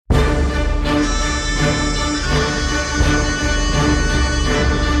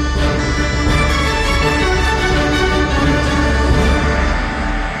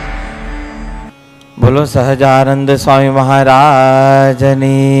બોલો સહજાનંદ સ્વામી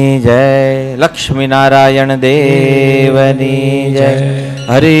મહારાજની જય, લક્ષ્મી નારાયણ દેવની જય,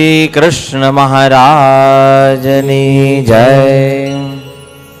 હરે કૃષ્ણ મહારાજની જય.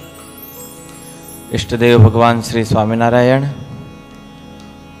 ઈષ્ટદેવ ભગવાન શ્રી સ્વામિનારાયણ,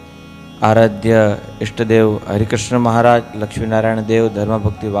 આરાધ્ય ઈષ્ટદેવ હરિકૃષ્ણ મહારાજ, લક્ષ્મીનારાયણ દેવ,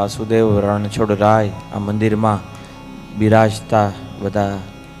 ધર્મભક્તિ વાસુદેવ, રણછોડરાય આ મંદિરમાં બિરાજતા બધા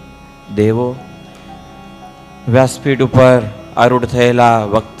દેવો, વ્યાસપીઠ ઉપર આરૂઢ થયેલા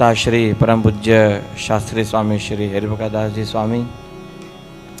વક્તા શ્રી પરમ પૂજ્ય શાસ્ત્રી સ્વામી શ્રી હરિપ્રકાશદાસજી સ્વામી,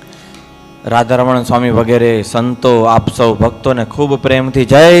 રાધારમણ સ્વામી વગેરે સંતો, આપ સૌ ભક્તોને ખૂબ પ્રેમથી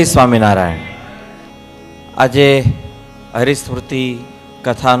જય સ્વામિનારાયણ. આજે હરિસ્મૃતિ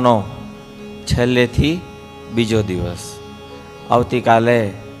કથાનો છેલ્લેથી બીજો દિવસ. આવતીકાલે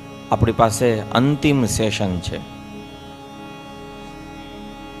આપણી પાસે અંતિમ સેશન છે.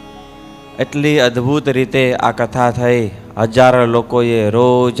 એટલી અદ્ભુત રીતે આ કથા થઈ, હજારો લોકોએ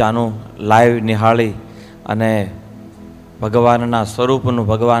રોજ આનું લાઈવ નિહાળી અને ભગવાનના સ્વરૂપનું,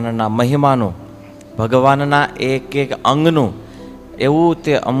 ભગવાનના મહિમાનું, ભગવાનના એક એક અંગનું એવું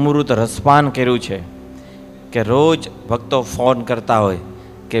તે અમૃત રસપાન કર્યું છે કે રોજ ભક્તો ફોન કરતા હોય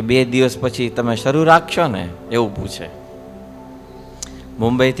કે 2 દિવસ પછી તમે શરૂ રાખશો ને, એવું પૂછે.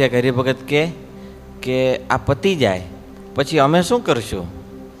 મુંબઈથી એક હરિભગત કે આ પતી જાય પછી અમે શું કરશું?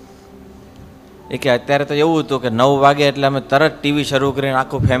 એ કે અત્યારે તો એવું હતું કે 9 વાગે એટલે અમે તરત ટીવી શરૂ કરીને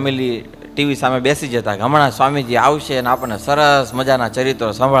આખું ફેમિલી ટીવી સામે બેસી જતા કે હમણાં સ્વામીજી આવશે અને આપણને સરસ મજાના ચરિત્રો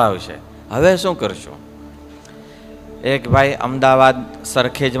સંભળાવશે. હવે શું કરશું? એક ભાઈ અમદાવાદ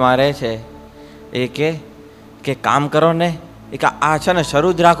સરખેજમાં રહે છે. એ કે કામ કરો ને, એ કે આ છે ને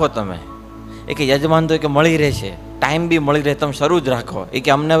શરૂ જ રાખો તમે. એ કે યજમાન તો કે મળી રહેશે, ટાઈમ બી મળી રહે, તમે શરૂ જ રાખો. એ કે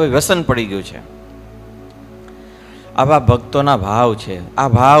અમને હવે વ્યસન પડી ગયું છે. આવા ભક્તોના ભાવ છે. આ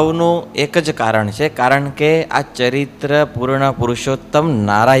ભાવનું એક જ કારણ છે, કારણ કે આ ચરિત્ર પૂર્ણ પુરુષોત્તમ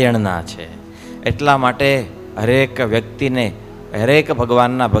નારાયણના છે. એટલા માટે હરેક વ્યક્તિને, હરેક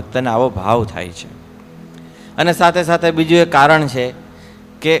ભગવાનના ભક્તને આવો ભાવ થાય છે. અને સાથે સાથે બીજું એક કારણ છે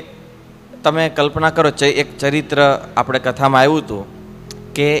કે તમે કલ્પના કરો, એક ચરિત્ર આપણે કથામાં આવ્યું હતું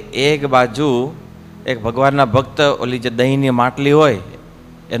કે એક બાજુ એક ભગવાનના ભક્ત ઓલી જે દહીંની માટલી હોય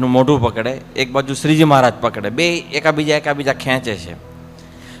એનું મોઢું પકડે, એક બાજુ શ્રીજી મહારાજ પકડે, બે એકાબીજા ખેંચે છે.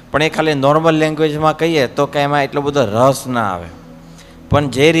 પણ એ ખાલી નોર્મલ લેંગ્વેજમાં કહીએ તો કાંઈ એમાં એટલો બધો રસ ના આવે. પણ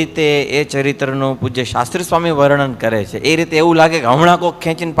જે રીતે એ ચરિત્રનું પૂજ્ય શાસ્ત્રી સ્વામી વર્ણન કરે છે એ રીતે એવું લાગે કે હમણાં કોઈક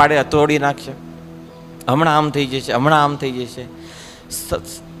ખેંચીને પાડે તોડી નાખશે, હમણાં આમ થઈ જશે, હમણાં આમ થઈ જશે.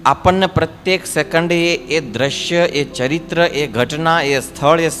 આપણને પ્રત્યેક સેકન્ડે એ દ્રશ્ય, એ ચરિત્ર, એ ઘટના, એ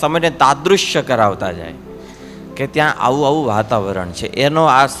સ્થળ, એ સમયને તાદૃશ્ય કરાવતા જાય કે ત્યાં આવું વાતાવરણ છે. એનો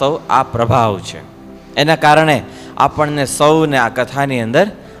આ સૌ આ પ્રભાવ છે. એના કારણે આપણને સૌને આ કથાની અંદર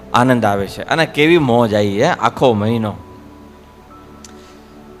આનંદ આવે છે. અને કેવી મોજ આવી આખો મહિનો.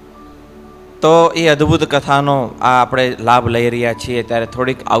 તો એ અદ્ભુત કથાનો આ આપણે લાભ લઈ રહ્યા છીએ. ત્યારે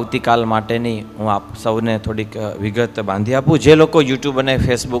થોડીક આવતીકાલ માટેની હું આપ સૌને થોડીક વિગત બાંધી આપું. જે લોકો યુટ્યુબ અને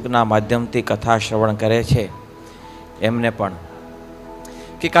ફેસબુકના માધ્યમથી કથા શ્રવણ કરે છે એમને પણ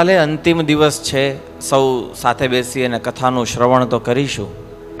કે કાલે અંતિમ દિવસ છે, સૌ સાથે બેસી અને કથાનું શ્રવણ તો કરીશું.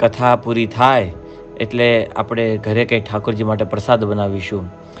 કથા પૂરી થાય એટલે આપણે ઘરે કંઈ ઠાકોરજી માટે પ્રસાદ બનાવીશું.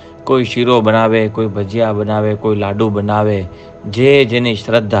 કોઈ શીરો બનાવે, કોઈ ભજીયા બનાવે, કોઈ લાડુ બનાવે, જેની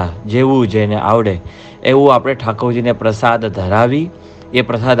શ્રદ્ધા, જેવું જેને આવડે એવું આપણે ઠાકોરજીને પ્રસાદ ધરાવી એ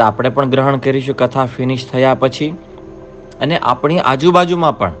પ્રસાદ આપણે પણ ગ્રહણ કરીશું કથા ફિનિશ થયા પછી. અને આપણી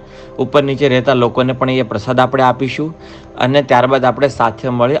આજુબાજુમાં પણ ઉપર નીચે રહેતા લોકોને પણ એ પ્રસાદ આપણે આપીશું. અને ત્યારબાદ આપણે સાથે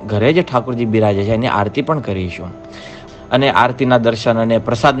મળી ઘરે જે ઠાકોરજી બિરાજે છે એની આરતી પણ કરીશું. અને આરતીના દર્શન અને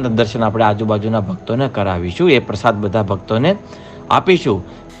પ્રસાદના દર્શન આપણે આજુબાજુના ભક્તોને કરાવીશું. એ પ્રસાદ બધા ભક્તોને આપીશું.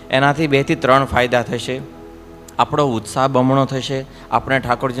 એનાથી 2 થી 3 ફાયદા થશે. આપણો ઉત્સાહ બમણો થશે, આપણે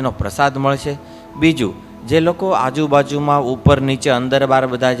ઠાકોરજીનો પ્રસાદ મળશે. બીજું, જે લોકો આજુબાજુમાં ઉપર નીચે અંદર બહાર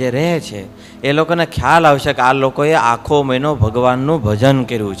બધા જે રહે છે એ લોકોને ખ્યાલ આવશે કે આ લોકોએ આખો મહિનો ભગવાનનું ભજન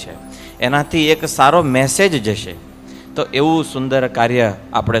કર્યું છે. એનાથી એક સારો મેસેજ જશે. તો એવું સુંદર કાર્ય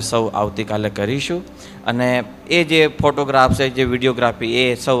આપણે સૌ આવતીકાલે કરીશું. અને એ જે ફોટોગ્રાફ્સ છે, જે વિડીયોગ્રાફી,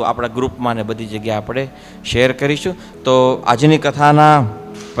 એ સૌ આપણા ગ્રુપમાં ને બધી જગ્યાએ આપણે શેર કરીશું. તો આજની કથાના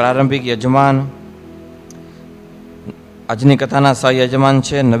પ્રારંભિક યજમાન, આજની કથાના સહયજમાન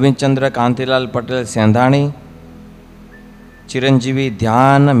છે નવીનચંદ્ર કાંતિલાલ પટેલ સેંધાણી, ચિરંજીવી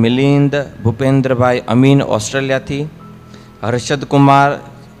ધ્યાન મિલિંદ ભૂપેન્દ્રભાઈ અમીન ઓસ્ટ્રેલિયાથી, હર્ષદ કુમાર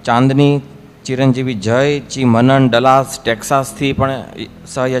ચાંદની, ચિરંજીવી જય ચી મનન ડલાસ ટેક્સાસથી પણ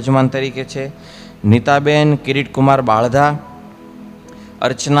સહયજમાન તરીકે છે, નીતાબેન કિરીટકુમાર બાળધા,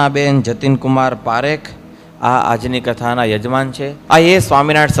 અર્ચનાબેન જતીનકુમાર પારેખ, આ આજની કથાના યજમાન છે. આ એ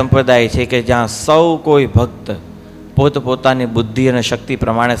સ્વામિનારાયણ સંપ્રદાય છે કે જ્યાં સૌ કોઈ ભક્ત પોતપોતાની બુદ્ધિ અને શક્તિ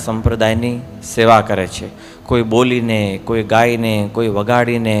પ્રમાણે સંપ્રદાયની સેવા કરે છે. કોઈ બોલીને, કોઈ ગાઈને, કોઈ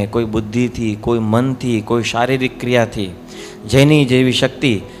વગાડીને, કોઈ બુદ્ધિથી, કોઈ મનથી, કોઈ શારીરિક ક્રિયાથી, જેની જેવી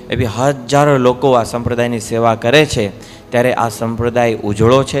શક્તિ એવી હજારો લોકો આ સંપ્રદાયની સેવા કરે છે. ત્યારે આ સંપ્રદાય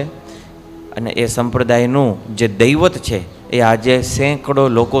ઉજળો છે અને એ સંપ્રદાયનું જે દૈવત છે એ આજે સેંકડો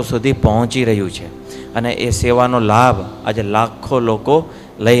લોકો સુધી પહોંચી રહ્યું છે અને એ સેવાનો લાભ આજે લાખો લોકો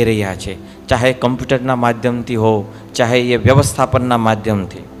લઈ રહ્યા છે. ચાહે કમ્પ્યુટરના માધ્યમથી હો, ચાહે એ વ્યવસ્થાપનના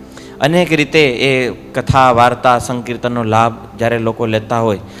માધ્યમથી, અનેક રીતે એ કથા, વાર્તા, સંકીર્તનનો લાભ જ્યારે લોકો લેતા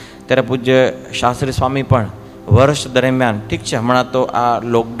હોય ત્યારે પૂજ્ય શાસ્ત્રી સ્વામી પણ વર્ષ દરમિયાન, ઠીક છે હમણાં તો આ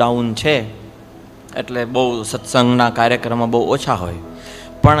લોકડાઉન છે એટલે બહુ સત્સંગના કાર્યક્રમો બહુ ઓછા હોય,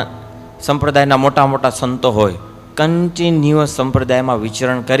 પણ સંપ્રદાયના મોટા મોટા સંતો હોય કન્ટિન્યુઅસ સંપ્રદાયમાં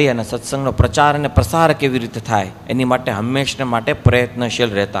વિચરણ કરી અને સત્સંગનો પ્રચાર અને પ્રસાર કેવી રીતે થાય એની માટે હંમેશને માટે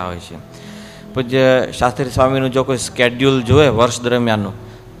પ્રયત્નશીલ રહેતા હોય છે. પૂજ્ય શાસ્ત્રી સ્વામીનું જો કોઈ સ્કેડ્યુલ જોવે વર્ષ દરમિયાનનું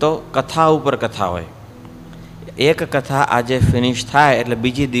તો કથા ઉપર કથા હોય. એક કથા આજે ફિનિશ થાય એટલે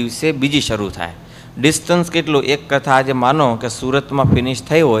બીજી દિવસે બીજી શરૂ થાય. ડિસ્ટન્સ કેટલું? એક કથા આજે માનો કે સુરતમાં ફિનિશ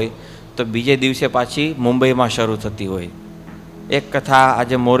થઈ હોય તો બીજે દિવસે પાછી મુંબઈમાં શરૂ થતી હોય. એક કથા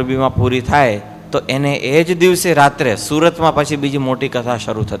આજે મોરબીમાં પૂરી થાય તો એને એ જ દિવસે રાત્રે સુરતમાં પછી બીજી મોટી કથા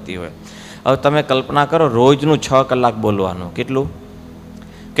શરૂ થતી હોય. હવે તમે કલ્પના કરો, રોજનું 6 કલાક બોલવાનું.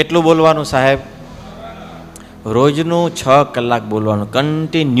 કેટલું બોલવાનું સાહેબ? રોજનું 6 કલાક બોલવાનું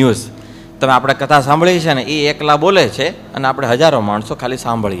કન્ટિન્યુઅસ. તમે આપણે કથા સાંભળીએ છીએ ને, એ એકલા બોલે છે અને આપણે હજારો માણસો ખાલી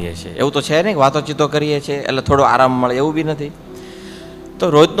સાંભળીએ છીએ. એવું તો છે નહીં, વાતોચીતો કરીએ છીએ એટલે થોડો આરામ મળે, એવું બી નથી. તો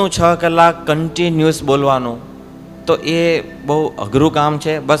રોજનું 6 કલાક કન્ટિન્યુઅસ બોલવાનું તો એ બહુ અઘરું કામ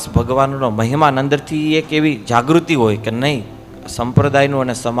છે. બસ ભગવાનનો મહિમા અંદરથી એક એવી જાગૃતિ હોય કે નહીં, સંપ્રદાયનું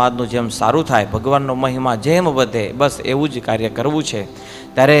અને સમાજનું જેમ સારું થાય, ભગવાનનો મહિમા જેમ વધે, બસ એવું જ કાર્ય કરવું છે.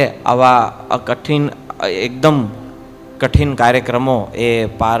 ત્યારે આવા કઠિન, એકદમ કઠિન કાર્યક્રમો એ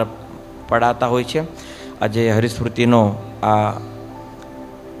પાર પડાતા હોય છે. આજે હરિસ્મૃતિનો આ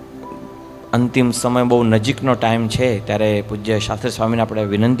અંતિમ સમય બહુ નજીકનો ટાઈમ છે, ત્યારે પૂજ્ય શાસ્ત્રી સ્વામીને આપણે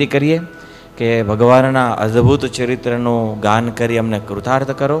વિનંતી કરીએ કે ભગવાનના અદ્ભુત ચરિત્રનું ગાન કરી અમને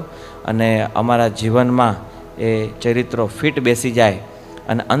કૃતાર્થ કરો અને અમારા જીવનમાં એ ચરિત્રો ફિટ બેસી જાય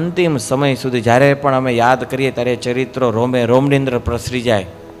અને અંતિમ સમય સુધી જ્યારે પણ અમે યાદ કરીએ ત્યારે ચરિત્રો રોમે રોમની અંદર પ્રસરી જાય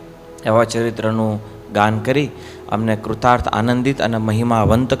એવા ચરિત્રનું ગાન કરી અમને કૃતાર્થ, આનંદિત અને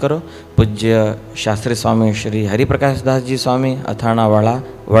મહિમાવંત કરો. પૂજ્ય શાસ્ત્રી સ્વામી શ્રી હરિપ્રકાશદાસજી સ્વામી, અથાણાવાળા,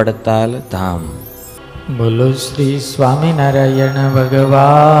 વડતાલ ધામ. બોલો શ્રી સ્વામિનારાયણ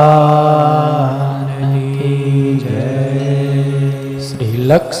ભગવાન કી જય. શ્રી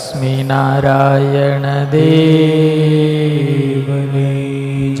લક્ષ્મી નારાયણ દેવની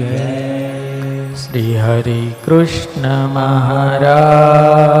જય. શ્રી હરિ કૃષ્ણ મહારાજ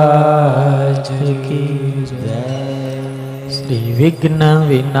કી જય. શ્રી વિઘ્ન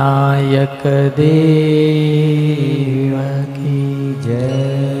વિનાયક દેવ કી જય.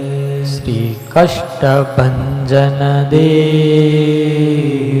 શ્રી કષ્ટભંજન દેવની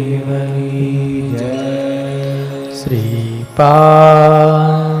જય. શ્રી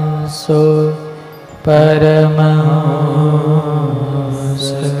 500 પરમહંસ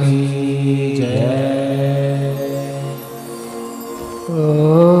કી જય.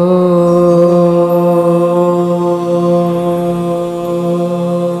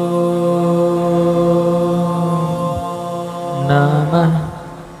 નમઃ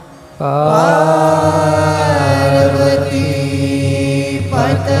પાર્વતી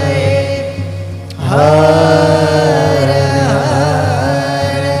પતય. હર હર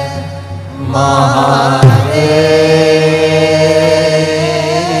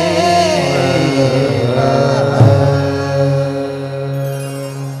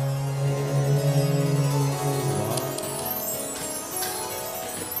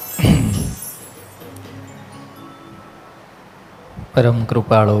પરમ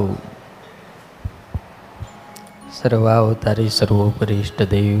કૃપાળુ સર્વાવતારી સર્વોપરી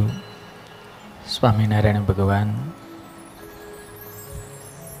ઇષ્ટદેવ સ્વામિનારાયણ ભગવાન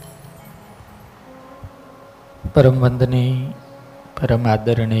પરમ વંદનીય, પરમ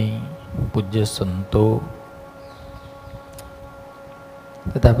આદરણીય પૂજ્ય સંતો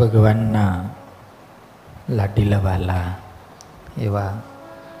તથા ભગવાનના લાડીલા વાલા એવા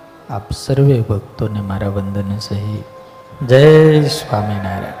આપ સર્વે ભક્તોને મારા વંદન સહિત જય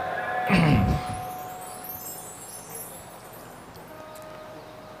સ્વામિનારાયણ.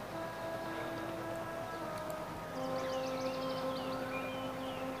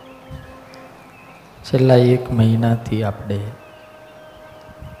 છેલ્લા 1 મહિનાથી આપણે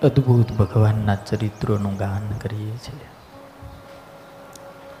અદ્ભુત ભગવાનના ચરિત્રોનું ગાન કરીએ છીએ.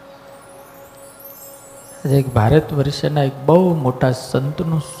 આજે એક ભારત વર્ષના એક બહુ મોટા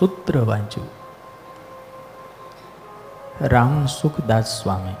સંતનું સૂત્ર વાંચ્યું, રામસુખદાસ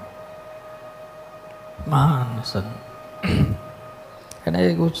સ્વામી, મહાન સંત. એને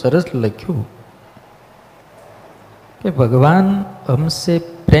એવું સરસ લખ્યું कि भगवान हमसे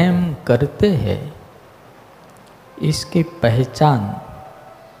प्रेम करते हैं, इसकी पहचान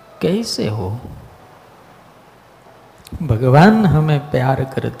कैसे हो? भगवान हमें प्यार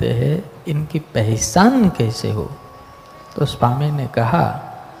करते हैं, इनकी पहचान कैसे हो? तो स्वामी ने कहा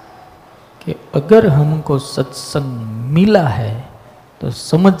कि अगर हमको सत्संग मिला है तो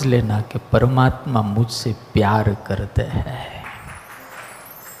समझ लेना कि परमात्मा मुझसे प्यार करते हैं.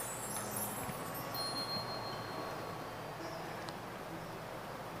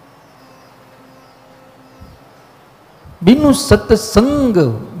 बिनु सत्संग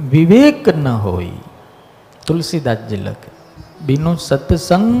विवेक न होई. तुलसीदास जी लखे, बिनु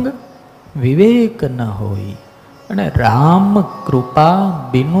सत्संग विवेक न होई, અને રામ કૃપા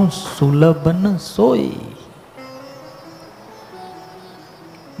बिनु सुलभ न सोई.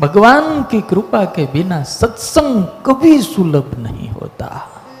 भगवान की कृपा के बिना सत्संग कभी सुलभ नहीं होता.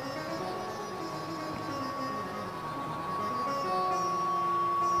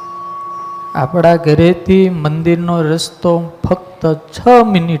 આપણા ઘરેથી મંદિરનો રસ્તો ફક્ત 6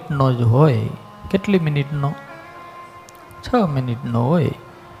 મિનિટનો જ હોય. કેટલી મિનિટનો? 6 મિનિટનો હોય,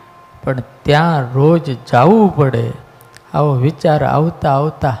 પણ ત્યાં રોજ જવું પડે. આવો વિચાર આવતા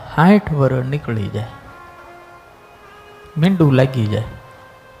આવતા 60 વર્ષ નીકળી જાય, મીંડું લાગી જાય.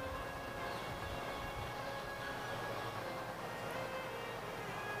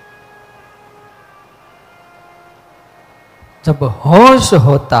 जब होश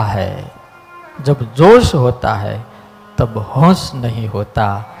होता है, जब जोश होता है, तब होश नहीं होता.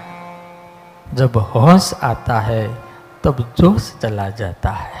 जब होश आता है तब जोश चला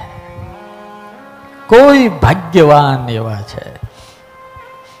जाता है. કોઈ ભાગ્યવાન એવા છે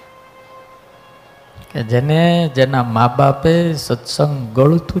કે જેને જેના મા બાપે સત્સંગ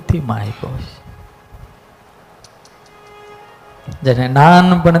ગળથુથી આપ્યો છે, જેને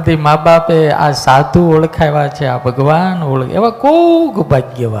નાનપણથી મા બાપે આ સાધુ ઓળખાવ્યા છે, આ ભગવાન ઓળખ, એવા કોક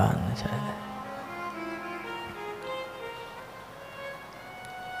ભાગ્યવાન છે.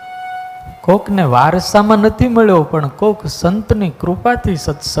 કોકને વારસામાં નથી મળ્યો, પણ કોક સંતની કૃપાથી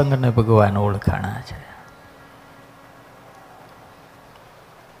સત્સંગને ભગવાન ઓળખાણા છે.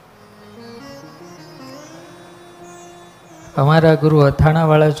 અમારા ગુરુ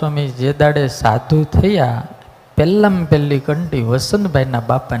અથાણાવાળા સ્વામી જે દાડે સાધુ થયા, પહેલામાં પહેલી કંઠી વસંતભાઈના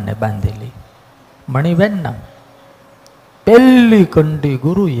બાપાને બાંધેલી, મણિબેન નામ. પહેલી કંઠી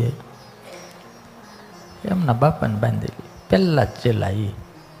ગુરુએ એમના બાપાને બાંધેલી, પહેલા જ ચેલા એ.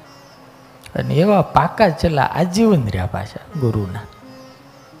 અને એવા પાકા ચેલા આજીવન રહ્યા પાછા ગુરુના.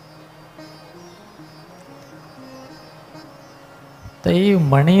 તો એ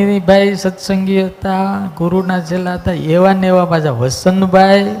મણિભાઈ સત્સંગી હતા, ગુરુના ચેલા હતા. એવા ને એવા પાછા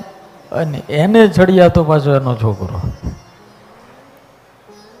વસંતભાઈ, અને એને ચડિયા તો પાછો એનો છોકરો.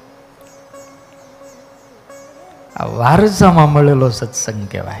 આ વારસામાં મળેલો સત્સંગ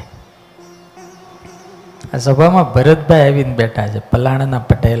કહેવાય. આ સભામાં ભરતભાઈ આવીને બેઠા છે, પલાણાના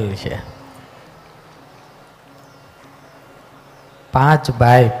પટેલ છે. 5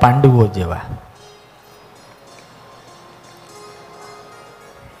 ભાઈ પાંડવો જેવા.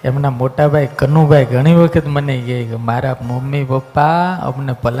 એમના મોટા ભાઈ કનુભાઈ ઘણી વખત મને કહે કે મારા મમ્મી પપ્પા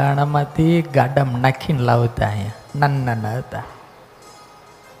અમને પલાણામાંથી ગાડામાં નાખીને લાવતા. અહીંયા નાના નાના હતા,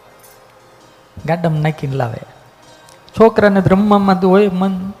 ગાડામાં નાખીને લાવે. છોકરાને રમવામાં તો હોય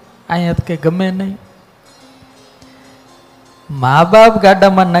મન, અહીંયા તો કંઈ ગમે નહીં. મા બાપ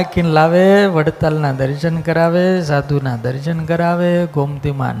ગાડામાં નાખીને લાવે, વડતાલના દર્શન કરાવે, સાધુના દર્શન કરાવે,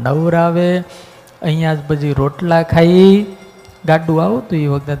 ગોમતીમાં નવરાવે, અહીંયા જ બધી રોટલા ખાઈ. ગાડું આવતું એ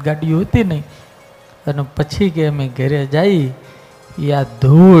વખત ગાડીઓ હતી નહીં. અને પછી કે અમે ઘરે જઈ, યા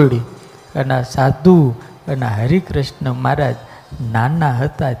ધૂળ અને સાધુ અને હરિકૃષ્ણ મહારાજ નાના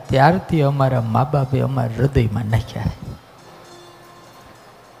હતા ત્યારથી અમારા મા બાપે અમારા હૃદયમાં નાખ્યા.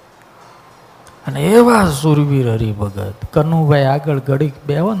 અને એવા સુરવીર હરિભગત કનુભાઈ આગળ ઘડીક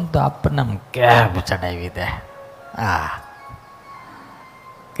બેહો ને તો આપણને આમ કેબ ચડાવી દે.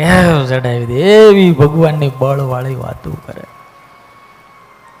 કેબ ચડાવી દે, એવી ભગવાનની બળવાળી વાતો કરે.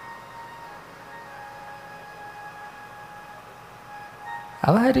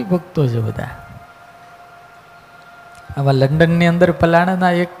 આવા હરિભક્તો છે બધા. આવા લંડનની અંદર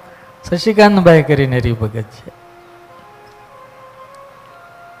પલાણાના એક શશિકાંતભાઈ કરીને હરિભગત છે.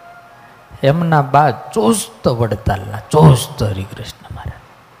 એમના બા ચોસ્ત વડતાલના, ચોસ્ત હરિકૃષ્ણ મહારાજ.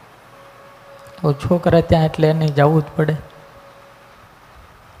 તો છોકરા ત્યાં એટલે એને જવું જ પડે.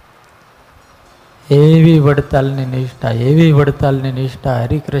 એવી વડતાલની નિષ્ઠા, એવી વડતાલની નિષ્ઠા.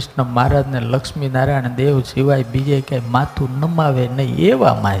 હરિકૃષ્ણ મહારાજને લક્ષ્મી નારાયણ દેવ સિવાય બીજે કઈ માથું નમાવે નહીં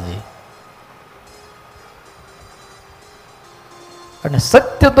એવા માજી. અને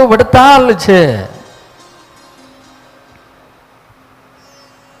સત્ય તો વડતાલ છે,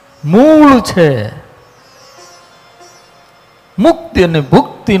 મૂળ છે. મુક્તિ અને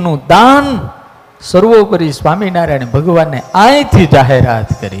ભુક્તિનું દાન સર્વોપરી સ્વામિનારાયણ ભગવાને અહીંથી જાહેરાત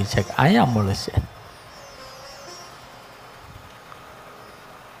કરી છે કે અહીંયા મળશે.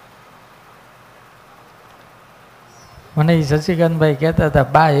 મને એ શશિકાંતભાઈ કહેતા હતા,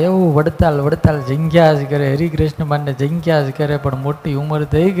 બા એવું વડતાલ વડતાલ જંગ્યા જ કરે, હરિકૃષ્ણ માને જંગ્યા જ કરે, પણ મોટી ઉંમર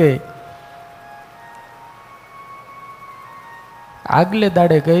થઈ ગઈ. આગલે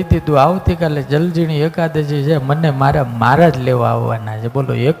દાડે કહી દીધું આવતીકાલે જલજીણી એકાદશી છે, મને મારા જ લેવા આવવાના છે.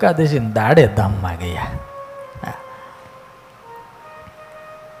 બોલો, એકાદશી દાડે ધામમાં ગયા.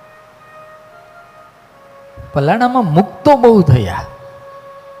 પલાણામાં મુક્તો બહુ થયા.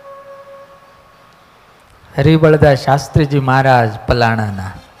 હરિબળદાસ શાસ્ત્રીજી મહારાજ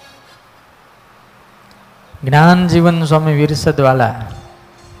પલાણાના, જ્ઞાનજીવન સ્વામી વિરસદવાલા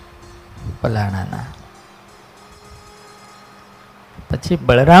પલાણાના, પછી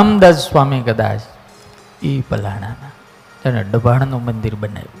બળરામદાસ સ્વામી કદાચ એ પલાણાના, જેને ડભાણનું મંદિર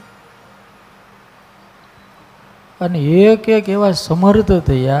બનાવ્યું. અને એક એક એવા સમર્થ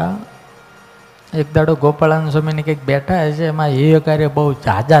થયા. એક દાડો ગોપાળાન સ્વામીને કંઈક બેઠા હશે, એમાં એ કાર્ય બહુ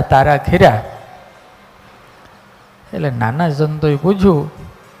ઝાઝા તારા ખીર્યા. એટલે નાના સંતોએ પૂછ્યું,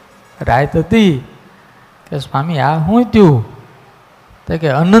 રાત હતી કે સ્વામી આ શું થયું? તો કે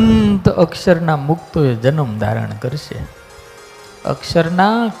અનંત અક્ષરના મુક્તોએ જન્મ ધારણ કરશે.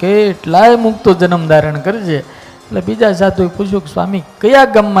 અક્ષરના કેટલાય મુક્તો જન્મ ધારણ કરશે. એટલે બીજા સાધુએ પૂછ્યું કે સ્વામી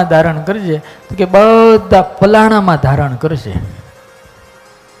કયા ગામમાં ધારણ કરશે? તો કે બધા પલાણામાં ધારણ કરશે.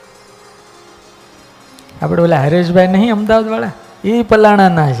 આપણે ઓલા હરેશભાઈ નહીં અમદાવાદ વાળા, એ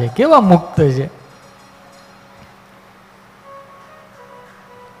પલાણાના છે, કેવા મુક્ત છે.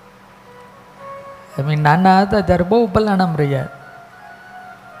 અમે નાના હતા ત્યારે બહુ પલાણામાં રહ્યા.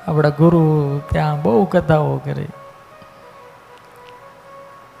 આપણા ગુરુ ત્યાં બહુ કથાઓ કરી.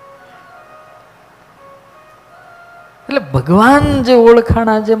 એટલે ભગવાન જે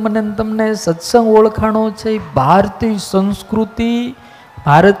ઓળખાણા છે, મને તમને સત્સંગ ઓળખાણો છે, એ ભારતીય સંસ્કૃતિ,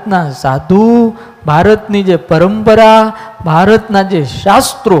 ભારતના સાધુ, ભારતની જે પરંપરા, ભારતના જે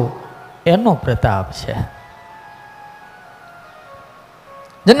શાસ્ત્રો, એનો પ્રતાપ છે.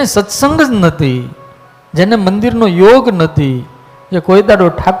 જેને સત્સંગ જ નથી, જેને મંદિરનો યોગ નથી, જે કોઈ દાડો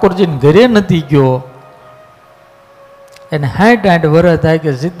ઠાકોરજીને ઘરે નથી ગયો, એને 60-60 વર્ષ થાય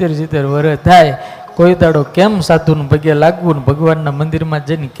કે 70-70 વર્ષ થાય, કોઈ દાડો કેમ સાધુને પગે લાગવું ને ભગવાનના મંદિરમાં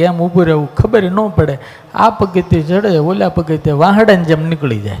જઈને કેમ ઊભું રહેવું ખબર ન પડે. આ પગથિયે ચડે, ઓલા પગથિયે વાહડાની જેમ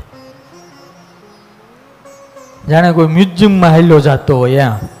નીકળી જાય, જાણે કોઈ મ્યુઝિયમમાં હાલ્યો જતો હોય.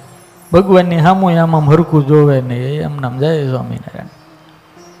 એમ ભગવાનની સામું આમાં હરખું જોવે નહીં, એમ નામ જાય સ્વામિનારાયણ.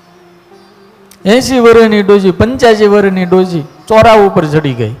 80 વર્ષની ડોજી, 85 વર્ષની ડોજી ચોરા ઉપર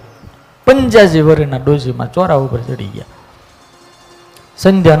ચડી ગઈ. 85 વર્ષના ડોજીમાં ચોરા ઉપર ચડી ગયા.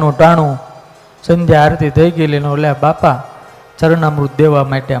 સંધ્યાનું ટાણું, સંધ્યા આરતી થઈ ગયેલી, ઓલા બાપા ચરણામૃત દેવા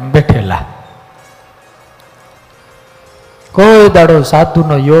માટે આમ બેઠેલા. કોઈ દાડો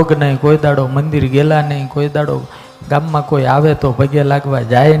સાધુનો યોગ નહીં, કોઈ દાડો મંદિર ગયેલા નહીં, કોઈ દાડો ગામમાં કોઈ આવે તો પગે લાગવા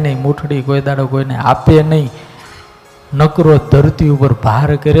જાય નહીં, મૂઠડી કોઈ દાડો કોઈને આપે નહીં. નકરો ધરતી ઉપર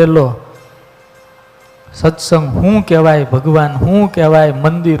ભાર કરેલો. સત્સંગ શું કહેવાય, ભગવાન શું કહેવાય,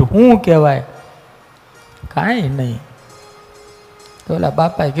 મંદિર શું કહેવાય, કાંઈ નહીં. તો ઓલા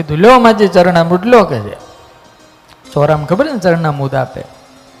બાપાએ કીધું, લ્યો માજી ચરણામૃત લો કે છે. ચોરામ ખબર ને ચરણામૃત આપે.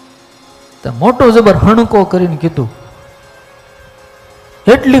 તો મોટો જબર હણકો કરીને કીધું,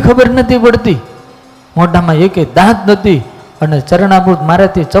 એટલી ખબર નથી પડતી, મોઢામાં એકે દાંત નથી, અને ચરણામૃત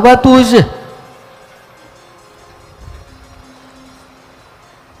મારાથી ચવાતું હશે.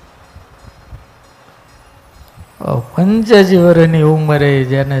 પંચ્યાસી વર્ષની ઉંમરે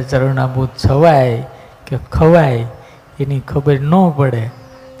જેને ચરણામૃત છવાય કે ખવાય એની ખબર ન પડે.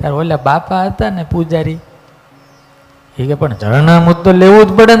 ત્યારે ઓલા બાપા હતા ને પૂજારી, એ કે પણ ચરણામૃત તો લેવું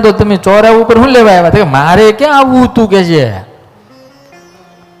જ પડે ને, તો તમે ચોરા ઉપર શું લેવા આવ્યા? મારે ક્યાં આવવું તું કે છે?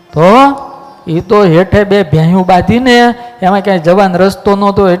 તો એ તો હેઠે બે ભેંયું બાંધીને એમાં ક્યાંય જવાનો રસ્તો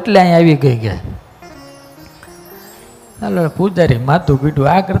નહોતો, એટલે અહીં આવી ગઈ કે. ચાલો પૂજારી માથું પીઠું,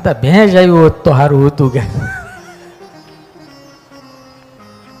 આ કરતા ભેંસ આવ્યું હોત તો સારું હતું કે.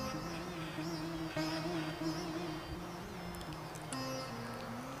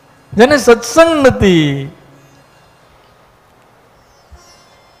 જેને સત્સંગ નથી,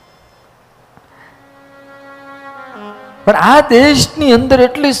 પણ આ દેશની અંદર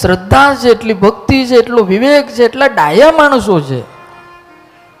એટલી શ્રદ્ધા છે, એટલી ભક્તિ છે, એટલો વિવેક છે, એટલા ડાયા માણસો છે.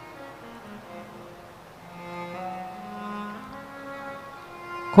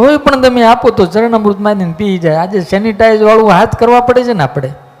 કોઈ પણ તમે આપો તો ચરણામૃત માંડીને પી જાય. આજે સેનિટાઈઝ વાળું હાથ કરવા પડે છે ને આપણે.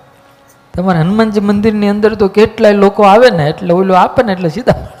 તમારે હનુમાનજી મંદિરની અંદર તો કેટલાય લોકો આવે ને એટલે ઓલું આપે ને એટલે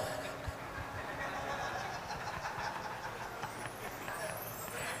સીધા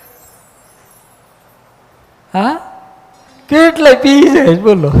હા કેટલાય પી જાય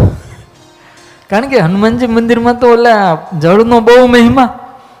બોલો. કારણ કે હનુમાનજી મંદિરમાં તો ઓલા જળનો બહુ મહિમા,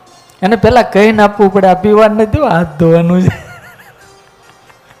 એને પેલા કહીને આપવું પડે આ પીવાનું નથી, હાથ ધોવાનું છે.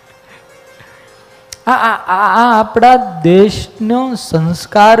 આ આપણા દેશનો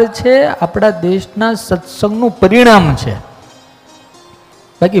સંસ્કાર છે, આપણા દેશના સત્સંગનું પરિણામ છે.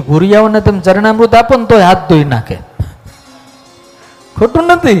 બાકી ભૂરિયાઓને તમે ચરણામૃત આપો ને તો હાથ ધોઈ નાખે, ખોટું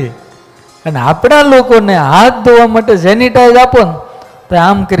નથી. અને આપણા લોકોને હાથ ધોવા માટે સેનિટાઈઝ આપો ને તો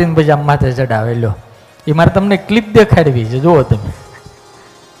આમ કરીને પછી આમ માથે ચડાવે. લો એ મારે તમને ક્લિપ દેખાડવી છે, જુઓ તમે.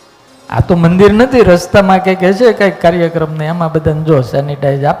 આ તો મંદિર નથી, રસ્તામાં કંઈક છે કંઈક કાર્યક્રમ ને એમાં બધાને જો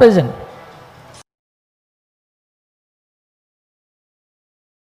સેનિટાઈઝ આપે છે ને.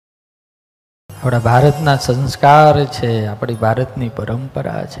 આપણા ભારતના સંસ્કાર છે, આપણી ભારતની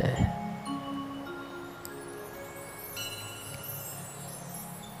પરંપરા છે.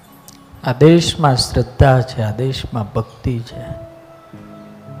 આ દેશમાં શ્રદ્ધા છે, આ દેશમાં ભક્તિ છે.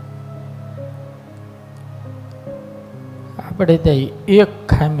 આપણે ત્યાં એક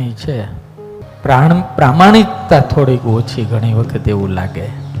ખામી છે, પ્રામાણિકતા થોડીક ઓછી ઘણી વખત એવું લાગે.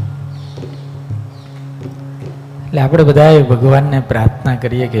 એટલે આપણે બધા ભગવાનને પ્રાર્થના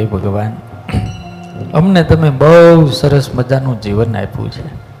કરીએ કે ભગવાન અમને તમે બહુ સરસ મજાનું જીવન આપ્યું છે,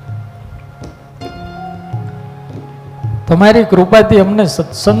 તમારી કૃપાથી અમને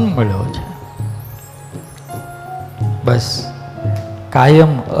સત્સંગ મળ્યો છે, બસ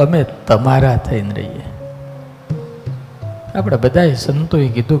કાયમ અમે તમારા થઈને રહીએ. આપણે બધાએ સંતોએ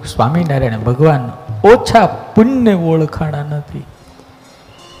કીધું કે સ્વામિનારાયણ ભગવાન ઓછા પુણ્ય ઓળખાણા નથી.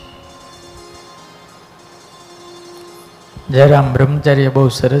 જયરામ બ્રહ્મચારીએ બહુ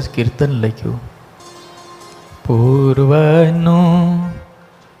સરસ કીર્તન લખ્યું. પૂર્વનું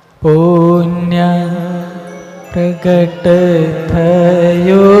પુણ્ય પ્રગટ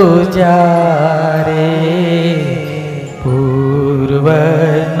થયું જ્યારે, પૂર્વનું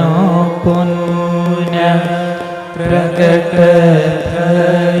પુણ્ય પ્રગટ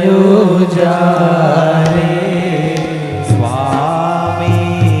થયું જ્યારે,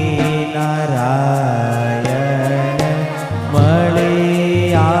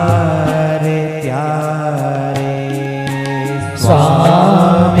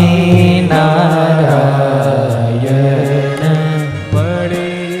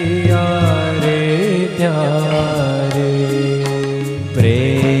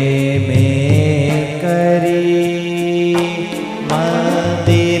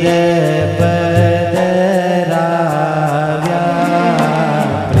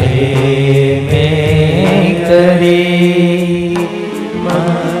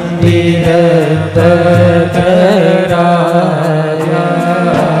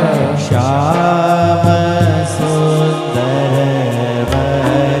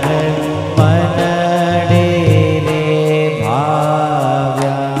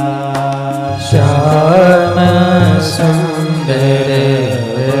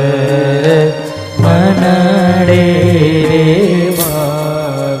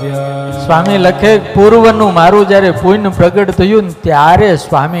 સ્વામી લખે પૂર્વનું મારું જ્યારે પુણ્ય પ્રગટ થયું ને ત્યારે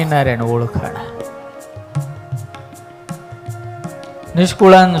સ્વામિનારાયણ ઓળખાણા.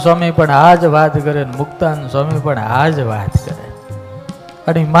 નિષ્કુળાન સ્વામી પણ આ જ વાત કરે, મુક્તાન સ્વામી પણ આ જ વાત કરે.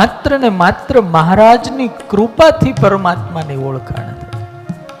 અને માત્ર ને માત્ર મહારાજની કૃપાથી પરમાત્માની ઓળખાણ થાય.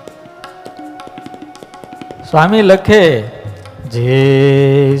 સ્વામી લખે જે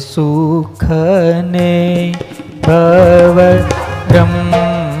સુખને ભવ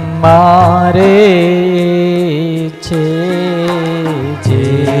મારે છે, જે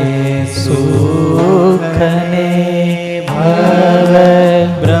સુખને ભવ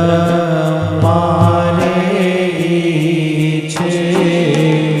બ્રહ્મારે છે,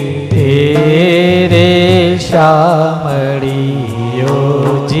 તેરે શામળિયોજી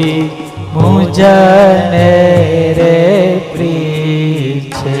મુજને રે પ્રિય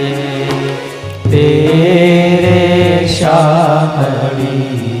છે, તેરે શામળિયોજી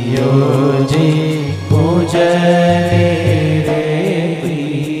મુજને રે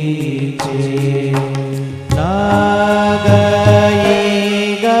પ્રિય છે. ના ગઈ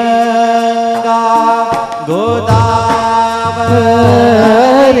ગંગા ગોદાવરી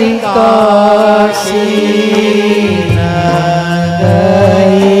કાશી,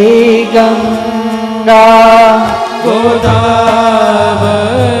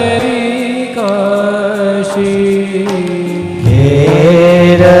 હરિકાશી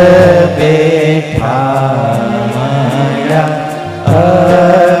ઘેર બેઠા માયા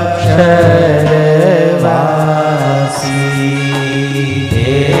અક્ષરવાસી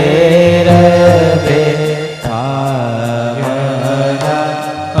ઘેર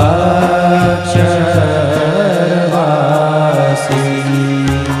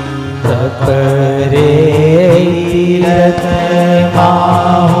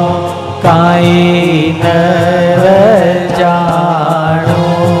કાઈ ન જાણો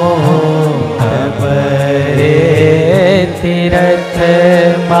ખબરે તીરથ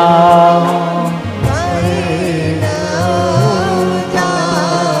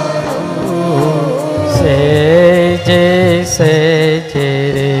સેજે સેજે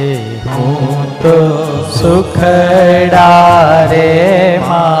રે હું તો સુખડા રે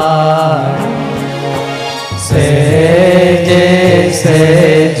માણ સેજે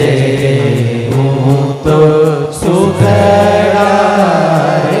સેજે હું તો સુખડા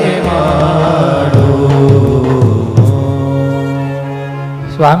રે માણું.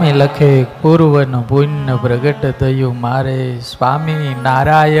 સ્વામી લખે પૂર્વનું પુણ્ય પ્રગટ થયું મારે સ્વામી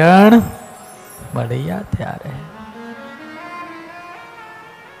નારાયણ મળ્યા ત્યારે.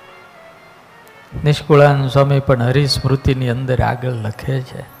 નિષ્કુળાન સ્વામી પણ હરિસ્મૃતિની અંદર આગળ લખે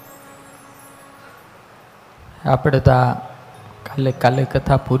છે. આપણે તો કાલે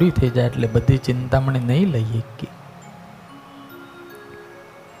કથા પૂરી થઈ જાય એટલે બધી ચિંતામણી નહીં લઈએ કે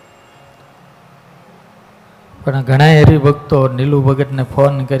પણ ઘણા હરિભક્તો નીલુ ભગતને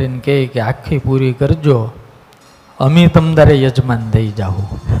ફોન કરીને કહે કે આખી પૂરી કરજો, અમે તમતારે યજમાન થઈ જાઓ.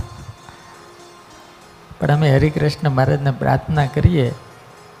 પણ અમે હરિકૃષ્ણ મહારાજને પ્રાર્થના કરીએ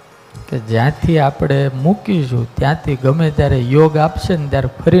કે જ્યાંથી આપણે મૂકીશું ત્યાંથી ગમે ત્યારે યોગ આપશે ને ત્યારે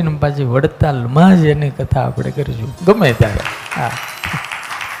ફરીને પાછી વડતાલમાં જ એની કથા આપણે કરીશું ગમે ત્યારે. હા,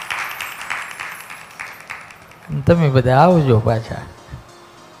 તમે બધા આવજો પાછા.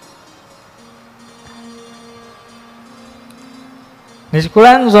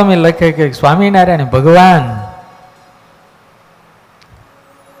 નિષ્કુળાન સ્વામી લખે કે સ્વામિનારાયણ ભગવાન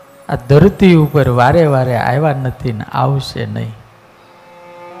આ ધરતી ઉપર વારે વારે આવ્યા નથી ને આવશે નહીં.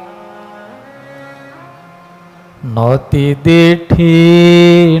 નોતી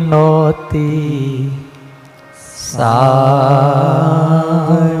દીઠી નોતી સાંભળી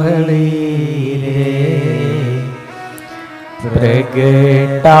રે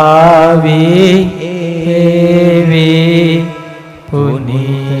પ્રગટાવી એવી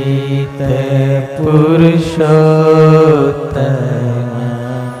પુનીત પુરુષોત્તમ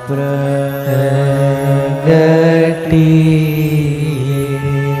પ્રગટી.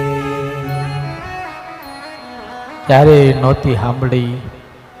 ત્યારે નહોતી સાંભળી,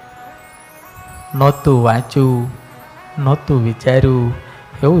 નહોતું વાંચ્યું, નહોતું વિચાર્યું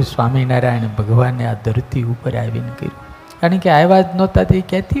એવું સ્વામિનારાયણ ભગવાને આ ધરતી ઉપર આવીને કર્યું. કારણ કે આવ્યા જ નહોતા તે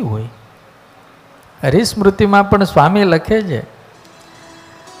ક્યાંથી હોય. હરિસ્મૃતિમાં પણ સ્વામી લખે છે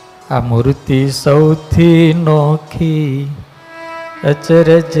આ મૂર્તિ સૌથી નોખી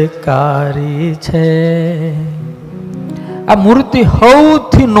અચરજકારી છે. આ મૂર્તિ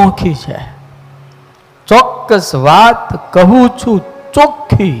સૌથી નોખી છે. ચોક્કસ વાત કહું છું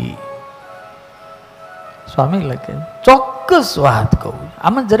ચોખ્ખી. સ્વામી લખે ચોક્કસ વાત કહું,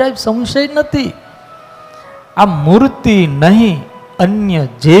 આમાં જરાય સંશય નથી. આ મૂર્તિ નહીં અન્ય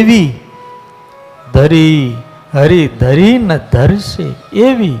જેવી ધરી હરી ધરી ન ધરશે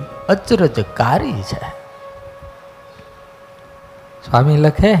એવી અચરજકારી છે. સ્વામી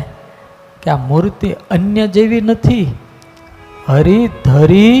લખે કે આ મૂર્તિ અન્ય જેવી નથી, હરી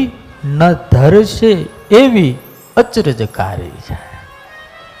ધરી ન ધરશે એવી અચરજકારી છે.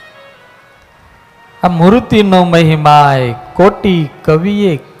 આ મૂર્તિનો મહિમા કોટી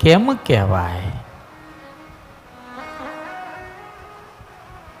કવિએ કેમ કહેવાય.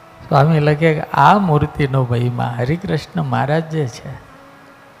 સ્વામી લખે કે આ મૂર્તિનો મહિમા હરિકૃષ્ણ મહારાજ જે છે,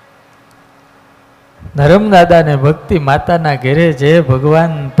 નર્મદાદાને ભક્તિ માતાના ઘેરે જે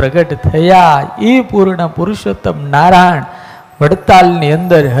ભગવાન પ્રગટ થયા એ પૂર્ણ પુરુષોત્તમ નારાયણ વડતાલની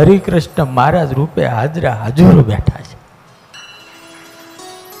અંદર હરિકૃષ્ણ મહારાજ રૂપે હાજરા હાજર બેઠા છે.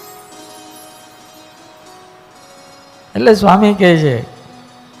 એટલે સ્વામી કહે છે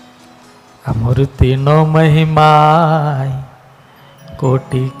આ મૂર્તિનો મહિમા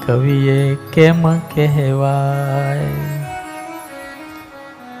કોટી કવિએ કેમ કહેવાય.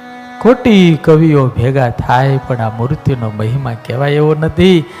 કોટી કવિઓ ભેગા થાય પણ આ મૂર્તિનો મહિમા કહેવાય એવો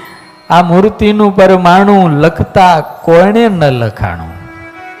નથી. આ મૂર્તિનું પરમાણુ લખતા કોણે ન લખાણું.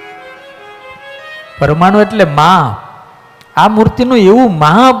 પરમાણુ એટલે માપ, આ મૂર્તિનું એવું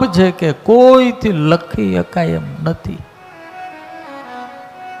માપ છે કે કોઈથી લખી શકાય એમ નથી.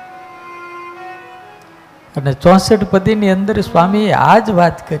 અને 64 પદીની અંદર સ્વામીએ આ જ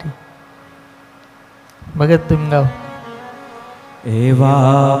વાત કરી. ભગત તુમ ગાઓ.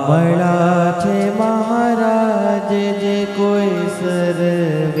 એવા મળ્યા છે મહારાજ જે કોઈ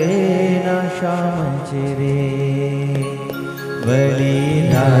સર્વે ના શામ છે રે, વળી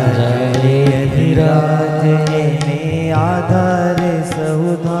રાજ એને આધારે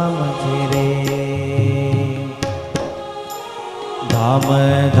સહુ ધામ છે રે. ધામ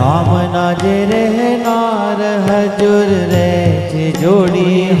ધામ ના જે રહેનાર હજુર રે છે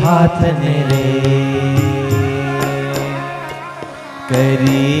જોડી હાથને રે,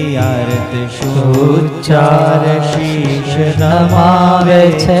 કરી આરત શુચાર શીશ નમાવે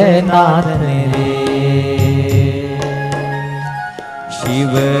છે નાથને રે.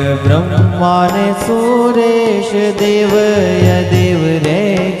 શિવ બ્રહ્માને સુરેશ દેવ યદેવ રે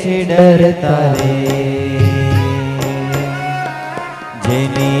છે ડરતા રે,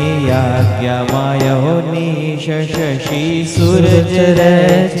 જેની આજ્ઞામાં યહોની શશી સૂરજ રે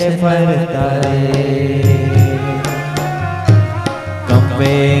છે ફરતા રે.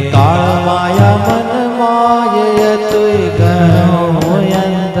 કંપે કાળ માયા મન માય તુય ગણો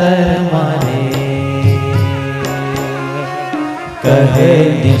અંતર મારે, કહે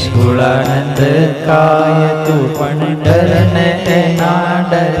નિષ્કુળાનંદ કાય તું પણ ડરને એના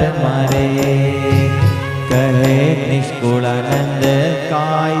ડર મારે, કહે નિષ્કુળાનંદ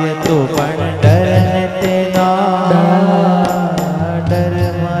કાય તું પણ ડરને તેના ડર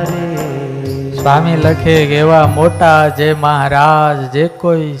મારે. સ્વામી લખે કે એવા મોટા જે મહારાજ જે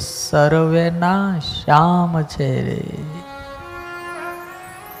કોઈ સર્વેના શ્યામ છે રે,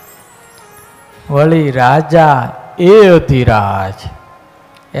 વળી રાજા એ અધિરાજ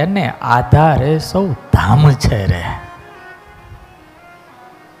એને આધારે સૌ ધામ છે રે.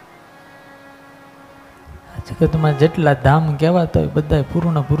 જગતમાં જેટલા ધામ કહેવાતા હોય બધા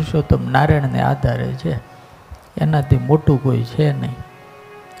પૂર્ણ પુરુષોત્તમ નારાયણને આધારે છે, એનાથી મોટું કોઈ છે નહીં.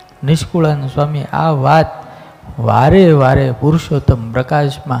 નિષ્કુળાનંદ સ્વામી આ વાત વારે વારે પુરુષોત્તમ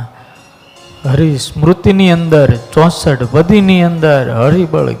પ્રકાશમાં હરિસ્મૃતિની અંદર 64 પદીની અંદર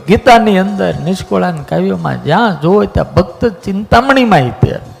હરિબળ ગીતાની અંદર નિષ્કુળાનંદ કાવ્યોમાં જ્યાં જોવો ત્યાં ભક્ત ચિંતામણીમાં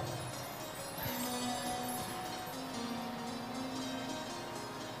તે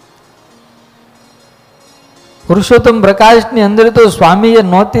પુરુષોત્તમ પ્રકાશની અંદર તો સ્વામીએ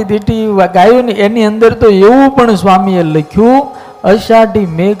નહોતી દીટી ગાયું ને એની અંદર તો એવું પણ સ્વામીએ લખ્યું, અષાઢી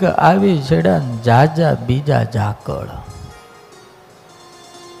મેઘ આવી છેડા જાજા બીજા ઝાકળ.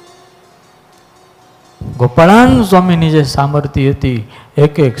 ગોપાળાનંદ સ્વામીની જે સામર્થ્ય હતી,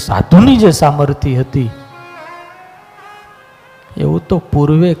 એક એક સાધુની જે સામર્થ્ય હતી, એવું તો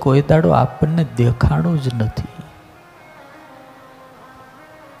પૂર્વે કોઈ દાડો આપણને દેખાણું જ નથી.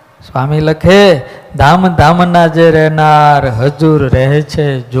 સ્વામી લખે ધામ ધામના જે રહેનાર હજુર રહે છે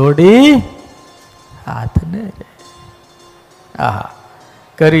જોડી હાથને રે. આહા,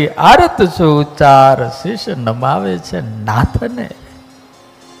 કરી આરત સુચાર શીશ નમાવે છે નાથને.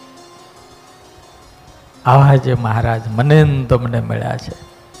 આવા જે મહારાજ મને તમને મળ્યા છે,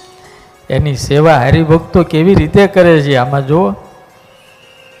 એની સેવા હરિભક્તો કેવી રીતે કરે છે આમાં જુઓ.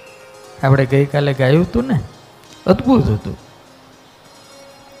 આપણે ગઈકાલે ગાયું હતું ને, અદ્ભુત હતું.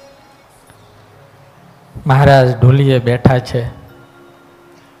 મહારાજ ઢોલીએ બેઠા છે,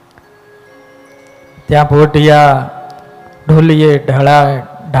 ત્યાં પોઢિયા ઢોલીએ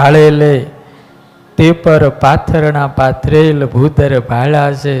ઢાળેલે તે પર પાથરણા પાથરેલ ભૂધર ભાળા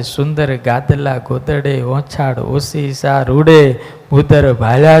છે, સુંદર ગાદલા ગોદડે ઓછાડ ઓસી સા રૂડે ભૂધર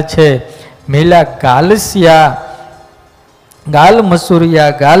ભાળ્યા છે, મેલા ગાલસિયા ગાલ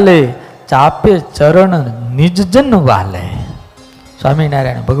મસુરિયા ગાલે ચાપે ચરણ નિજજન વાલે.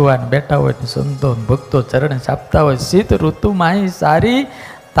 સ્વામિનારાયણ ભગવાન બેઠા હોય ને સંતો ભક્તો ચરણ ચાપતા હોય, શીત ઋતુમાં સારી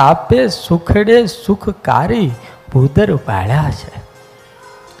તાપે સુખડે સુખકારી ભૂદર ભાળ્યા છે.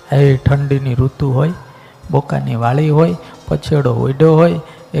 એ ઠંડીની ઋતુ હોય, બોકાની વાળી હોય, પછેડો ઓઈડો હોય,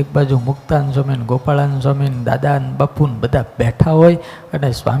 એક બાજુ મુક્તાન સ્વામી, ગોપાળાનંદ સ્વામી, દાદા બાપુ બધા બેઠા હોય અને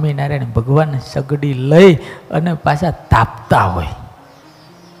સ્વામિનારાયણ ભગવાન સગડી લઈ અને પાછા તાપતા હોય.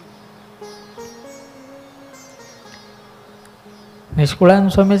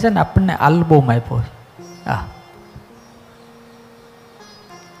 નિષ્કુળાનંદ સ્વામી છે ને આપણને આલ્બમ આપ્યો છે. હા,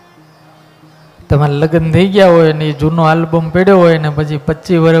 તમારે લગ્ન થઈ ગયા હોય ને જૂનો આલ્બમ પડ્યો હોય ને પછી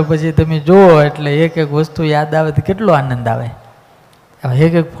 25 વર્ષ પછી તમે જુઓ એટલે એક એક વસ્તુ યાદ આવે તો કેટલો આનંદ આવે.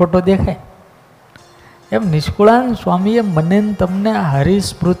 એક એક ફોટો દેખાય. એમ નિષ્કુળાનંદ સ્વામીએ મને તમને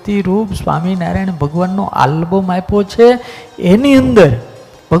હરિસ્મૃતિ રૂપ સ્વામિનારાયણ ભગવાનનો આલ્બમ આપ્યો છે. એની અંદર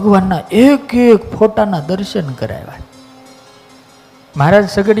ભગવાનના એક એક ફોટાના દર્શન કરાવ્યા. મહારાજ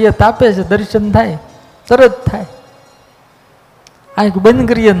સગડીએ તાપે છે, દર્શન થાય, તરત થાય, આંખ બંધ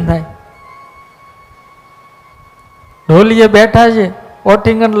કરીએ ને થાય. ઢોલીએ બેઠા છે,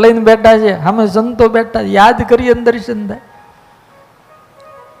 ઓઠિંગન લઈને બેઠા છે, સામે સંતો બેઠા, યાદ કરીએ ને દર્શન થાય.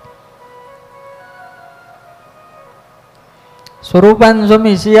 સ્વરૂપાનંદ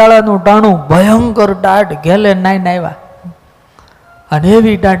સ્વામી શિયાળાનું ટાણું ભયંકર દાઢ ઘેલે નાઈને આવ્યા, અને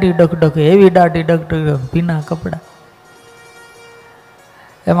એવી દાઢી ડગડગ, એવી દાઢી ડગડગ, ભીના કપડા.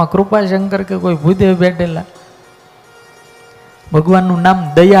 એમાં કૃપાશંકર કે કોઈ ભૂદેવ બેઠેલા. ભગવાનનું નામ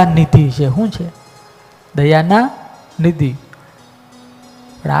દયાનિધિ છે. શું છે? દયાના નિધિ.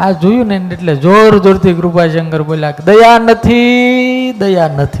 પણ આ જોયું ને એટલે જોર જોરથી કૃપાશંકર બોલ્યા કે દયા નથી, દયા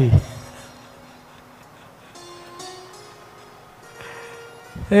નથી.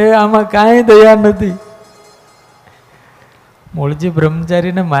 એ આમાં કાંઈ દયા નથી. મૂળજી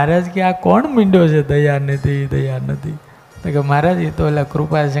બ્રહ્મચારીને મહારાજ કે આ કોણ મીંડ્યો છે દયા નથી, દયા નથી? તો કે મહારાજ એ તો ઓલા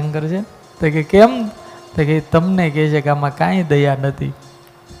કૃપાશંકર છે. તો કે કેમ? તો કે તમને કહે છે કે આમાં કાંઈ દયા નથી.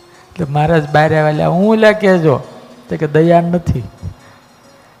 એટલે મહારાજ બહાર આવેલા, હું ઓલા કહેજો. તો કે દયા નથી.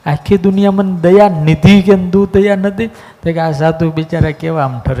 આખી દુનિયામાં દયા નિધિ કે દૂ દયા નથી. તો કે આ સાધુ બિચારા કેવા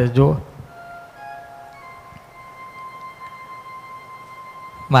આમ ઠરે જો.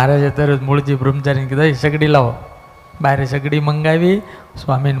 મહારાજે તરત મૂળજી બ્રહ્મચારીને કીધું સગડી લાવો. બહાર સગડી મંગાવી,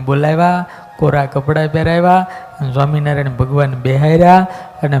 સ્વામીને બોલાવ્યા, કોરા કપડાં પહેરાવ્યા, સ્વામિનારાયણ ભગવાન બેહાર્યા,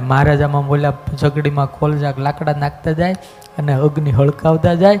 અને મહારાજ આમાં બોલ્યા સગડીમાં ખોલજાક લાકડા નાખતા જાય, અને અગ્નિ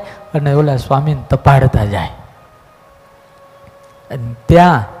હળકાવતા જાય, અને ઓલા સ્વામીને તપાડતા જાય. અને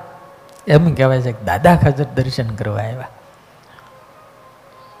ત્યાં એમ કહેવાય છે કે દાદા ખાચર દર્શન કરવા આવ્યા.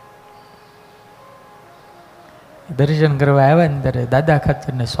 દર્શન કરવા આવ્યા ને ત્યારે દાદા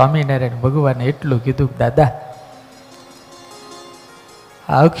ખાચરને સ્વામિનારાયણ ભગવાને એટલું કીધું કે દાદા,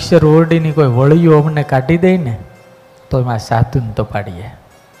 આ અક્ષર ઓરડીની કોઈ વળિયું અમને કાઢી દે ને તો એમાં સાધુને તો પાડીએ.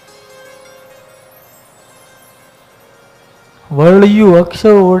 વળિયું,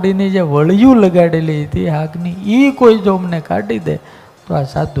 અક્ષર ઓરડીની જે વળિયું લગાડેલી હતી આગની, એ કોઈ જો અમને કાઢી દે તો આ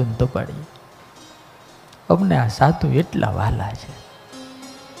સાધુને તો પાડીએ. અમને આ સાધુ એટલા વાલા છે.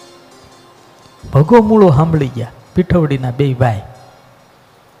 ભગો મૂળો સાંભળી ગયા પીઠવડીના બે ભાઈ.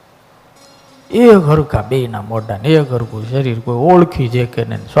 એક હરખા બેયના મોઢા ને એક હરખું શરીર, કોઈ ઓળખી છે કે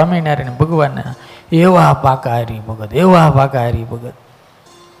નહીં. સ્વામિનારાયણ ભગવાન એવા પાકા હરિભગત, એવા પાકા હરિભગત.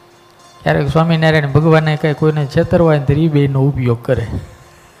 ક્યારેક સ્વામિનારાયણ ભગવાને કઈ કોઈને છેતરવાય ને તો એ બેયનો ઉપયોગ કરે.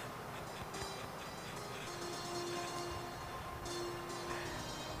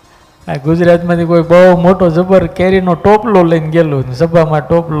 આ ગુજરાતમાંથી કોઈ બહુ મોટો જબર કેરીનો ટોપલો લઈને ગયેલો, સભામાં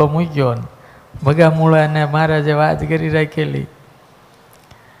ટોપલો મૂક્યો, ભગા મૂળાને મહારાજે વાત કરી રાખેલી.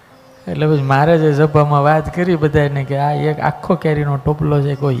 એટલે પછી મહારાજે સભામાં વાત કરી બધાને કે આ એક આખો કેરીનો ટોપલો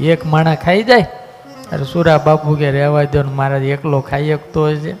છે, કોઈ એક માણા ખાઈ જાય? અરે સુરા બાપુ કે રહેવા દો ને, મહારાજ એકલો ખાઈ શકતો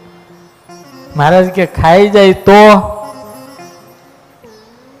હોય છે? મહારાજ કે ખાઈ જાય તો?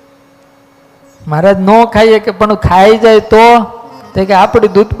 મહારાજ ન ખાઈએ કે પણ ખાઈ જાય તો? તે કે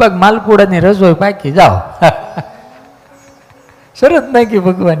આપણી દૂધપાક માલપુડાની રસોઈ પાકી જાઓ. શરત નાખી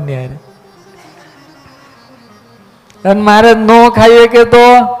ભગવાનની હારે. અને મહારાજ ન ખાઈએ કે તો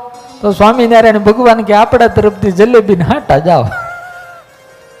સ્વામિનારાયણ ભગવાન કે આપણા તરફથી જલેબી ને હાટા જાઓ.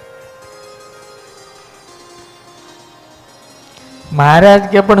 મહારાજ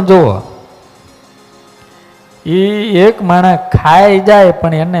કે પણ જુઓ, એ એક માણસ ખાઈ જાય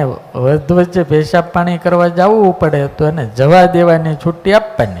પણ એને વચ્ચે પેશાબ પાણી કરવા જવું પડે તો એને જવા દેવાની છુટ્ટી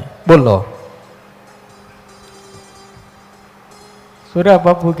આપવાની. બોલો. સુરા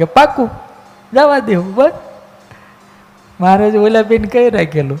બાપુ કે પાકું જવા દેવું બસ. મહારાજ ઓલા બેન કઈ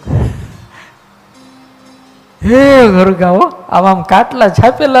રાખેલું, હે ઘરગાઓ આમ કાટલા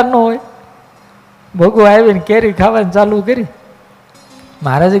છાપેલા ન હોય. ભગો આવીને કેરી ખાવાનું ચાલુ કરી.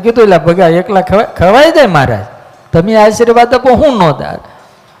 મહારાજે કીધું એટલે ભગા એકલા ખવાઈ જાય મહારાજ, તમે આશીર્વાદ આપો, હું ન દા.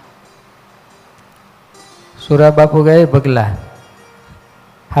 સુરા બાપુ ગયા ભગલા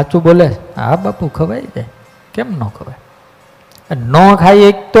સાચું બોલે? હા બાપુ ખવાઈ જાય, કેમ ન ખવાય? ન ખાઈ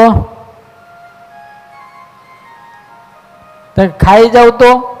એક તો ખાઈ જાવ તો?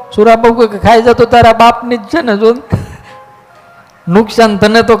 સુરા બાપુ કે ખાઈ જાવ તો તારા બાપની જ છે ને, જો નુકસાન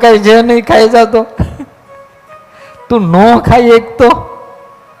તને તો કઈ છે નહીં, ખાઈ જાવ તો. તું ન ખાઈ એક તો?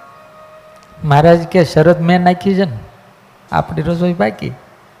 મહારાજ કે શરત મેં નાખી છે ને, આપણી રસોઈ બાકી.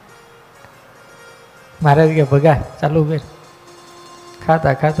 મહારાજ કે ભગા ચાલુ કર.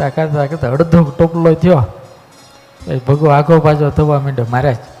 ખાતા ખાતા ખાતા ખાતા અડધો ટોપલો થયો, ભગો આખો પાછો થવા માંડ્યો.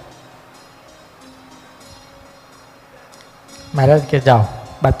 મહારાજ કે જાઓ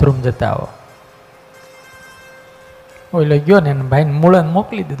બાથરૂમ જતા આવો. ઓલો ગયો ને એને ભાઈને મૂળાને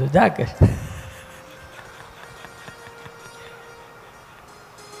મોકલી દીધો, જા કે.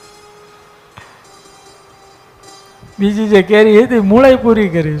 બીજી જે કેરી હતી મૂળાઈ પૂરી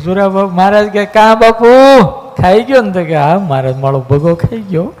કરી. સુરા બાપુ મહારાજ કે કા બાપુ ખાઈ ગયો ને? તો કે હા મહારાજ મારો ભગો ખાઈ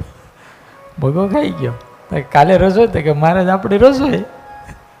ગયો, ભગો ખાઈ ગયો. કાલે રસોઈ? તો કે મહારાજ આપણી રસોઈ.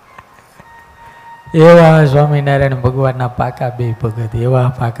 એવા સ્વામિનારાયણ ભગવાનના પાકા બે ભગત, એવા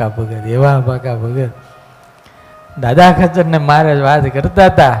પાકા ભગત, એવા પાકા ભગત. દાદા ખચરને મહારાજ વાત કરતા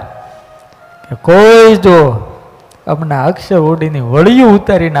હતા કે કોઈ જો અમને અક્ષર ઓડીની વળિયું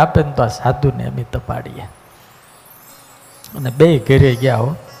ઉતારીને આપે ને તો આ સાધુને અમે તપાડીએ. અને બે ઘરે ગયા હો,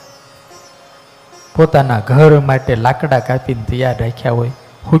 પોતાના ઘર માટે લાકડા કાપીને તૈયાર રાખ્યા હોય,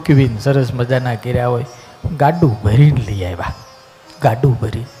 હુકવીને સરસ મજાના કર્યા હોય, ગાડું ભરીને લઈ આવ્યા, ગાડું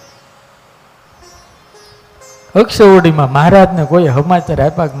ભરી. અક્ષરવડીમાં મહારાજને કોઈ સમાચાર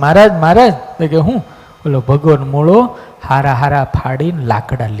આપ્યા કે મહારાજ મહારાજ તો કે હું ઓલો ભગવાન મૂળો હારા હારા ફાડીને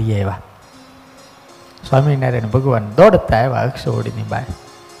લાકડા લઈ આવ્યા. સ્વામિનારાયણ ભગવાન દોડતા આવ્યા અક્ષરવડીની બહાર.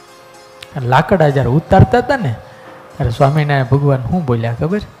 લાકડા જ્યારે ઉતારતા હતા ને ત્યારે સ્વામિનારાયણ ભગવાન શું બોલ્યા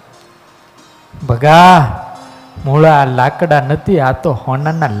ખબર? ભગા મૂળા આ લાકડા નથી, આ તો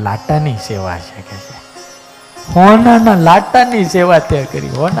હોનાના લાટાની સેવા છે કે છે. હોનાના લાટાની સેવા તે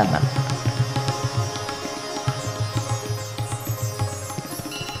કરી, હોનાના.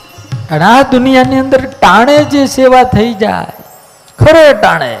 અને આ દુનિયાની અંદર ટાણે જે સેવા થઈ જાય ખરે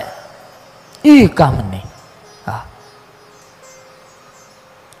ટાણે એ કામની. હા,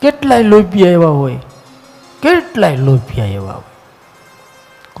 કેટલાય લોભિયા એવા હોય, કેટલાય લોભિયા એવા હોય.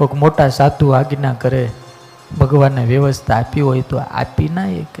 કોઈક મોટા સાધુ આજ્ઞા કરે, ભગવાનને વ્યવસ્થા આપી હોય તો આપી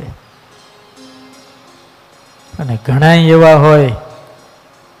ના કે. અને ઘણા એવા હોય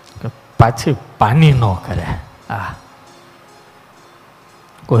કે પાછી પાની ન કરે. આ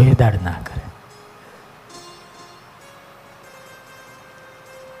કોઈ દાડ ના કરે.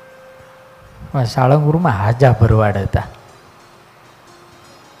 સાળંગપુરમાં હાજા ભરવાડ હતા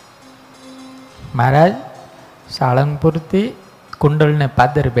મહારાજ. સાળંગપુરથી કુંડલને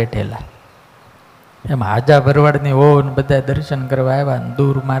પાદર બેઠેલા, એમ હાજા ભરવાડની ઓન બધા દર્શન કરવા આવ્યા.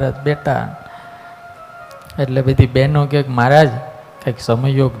 દૂર મહારાજ બેઠા એટલે બધી બહેનો કે મહારાજ કંઈક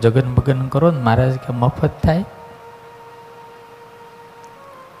સમયોગ જગન બગન કરો ને. મહારાજ કે મફત થાય.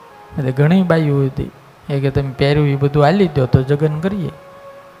 એટલે ઘણી બાઈઓ હતી એ કે તમે પહેર્યું એ બધું આલી દો તો જગન કરીએ.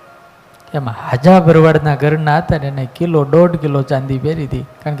 એમાં હાજા ભરવાડના ઘરના હતા ને એને 1.5 કિલો ચાંદી પહેરી હતી,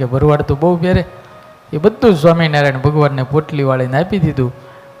 કારણ કે ભરવાડ તો બહુ પહેરે. એ બધું સ્વામિનારાયણ ભગવાનને પોટલી વાળીને આપી દીધું.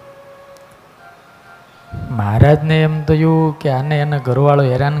 મહારાજને એમ થયું કે આને એના ઘરવાળો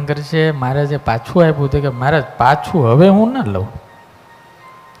હેરાન કરશે. મહારાજે પાછું આપ્યું તો કે મહારાજ પાછું હવે હું ના લઉં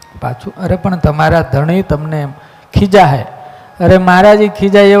પાછું. અરે પણ તમારા ધણી તમને ખીજાય. અરે મહારાજ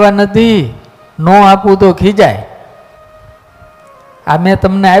ખીજાય એવા નથી, નો આપું તો ખીજાય. આ મેં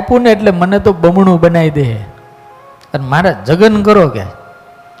તમને આપ્યું ને એટલે મને તો બમણું બનાવી દે. અને મહારાજ જગન કરો કે.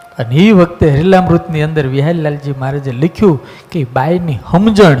 અને એ વખતે હરિલામૃતની અંદર વિહારીલાલજી મહારાજે લખ્યું કે બાઈની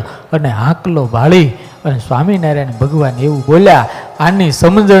સમજણ અને હાકલો ભાળી અને સ્વામિનારાયણ ભગવાન એવું બોલ્યા, આની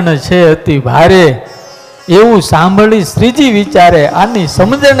સમજણ છે અતિ ભારે. એવું સાંભળી શ્રીજી વિચારે, આની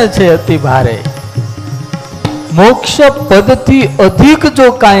સમજણ છે અતિ ભારે. મોક્ષ પદથી અધિક જો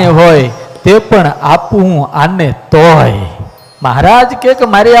કાંઈ હોય તે પણ આપું આને તોય. મહારાજ કે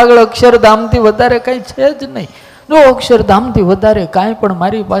મારી આગળ અક્ષરધામથી વધારે કંઈ છે જ નહીં. જો અક્ષરધામથી વધારે કાંઈ પણ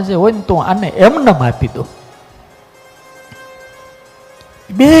મારી પાસે હોય ને તો આને એમને આપી દો.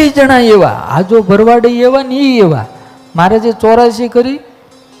 બે જણા એવા, આ જો ભરવાડી એવા ને એ એવા. મહારાજે 84 કરી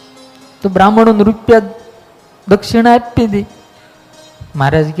તો બ્રાહ્મણોને રૂપિયા દક્ષિણા આપી હતી.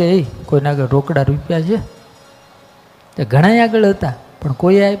 મહારાજ કે કોઈના આગળ રોકડા રૂપિયા છે? તે ઘણા આગળ હતા પણ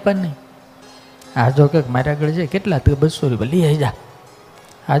કોઈ આપ્યા નહીં. આ જો કે મારા આગળ છે કેટલા? તો 200 રૂપિયા લઈ આવી જા.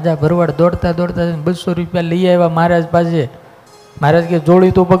 આજા ભરવાડ દોડતા દોડતા 200 રૂપિયા લઈ આવ્યા મહારાજ પાસે. મહારાજ કે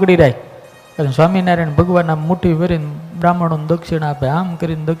જોડી તો પકડી રાખ. અને સ્વામિનારાયણ ભગવાન આમ મુઠ્ઠી ભરીને બ્રાહ્મણોને દક્ષિણા આપે, આમ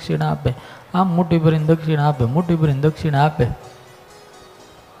કરીને દક્ષિણા આપે, આમ મુઠ્ઠી ભરીને દક્ષિણા આપે, મુઠ્ઠી ભરીને દક્ષિણા આપે.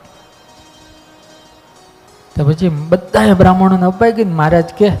 તો પછી બધા બ્રાહ્મણોને અપાઈ ગઈ. મહારાજ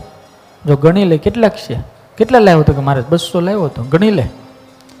કે જો ગણી લે કેટલાક છે. કેટલા લાવ્યો હતો? કે મહારાજ 200 લાવ્યો હતો, ગણી લે.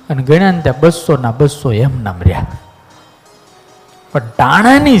 અને ગણ્યા ને ત્યાં 200 ના 200 એમ નામ રહ્યા. પણ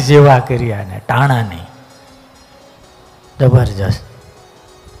ટાણાની સેવા કરી, આને ટાણાની જબરજસ્ત.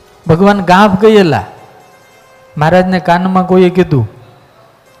 ભગવાન ગાફ ગયેલા. મહારાજને કાનમાં કોઈએ કીધું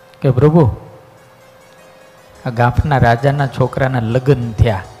કે પ્રભુ આ ગાફના રાજાના છોકરાના લગ્ન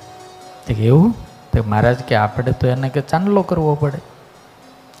થયા. એવું? તો મહારાજ કે આપણે તો એને કે ચાંદલો કરવો પડે,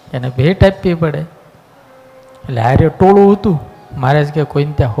 એને ભેટ આપવી પડે. એટલે હારે ટોળું હતું. મહારાજ કે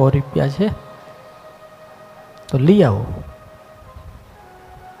કોઈને ત્યાં 100 રૂપિયા છે તો લઈ આવો.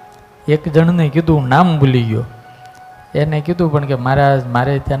 એક જણને કીધું, નામ ભૂલી ગયો. એને કીધું પણ કે મહારાજ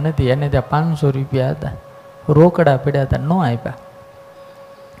મારે ત્યાં નથી. એને ત્યાં 500 રૂપિયા હતા, રોકડા પડ્યા હતા, ન આપ્યા.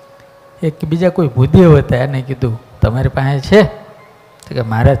 એક બીજા કોઈ ભૂદેવ હતા, એને કીધું તમારી પાસે છે? તો કે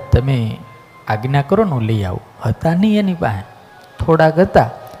મહારાજ તમે આજ્ઞા કરો ને હું લઈ આવું. હતા નહીં એની પાસે, થોડાક હતા,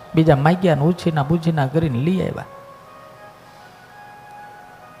 બીજા માગ્યા ને ઉછીના બુછીના કરીને લઈ આવ્યા.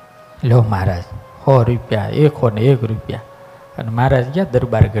 લો મહારાજ 100 રૂપિયા, 101 રૂપિયા. અને મહારાજ ગયા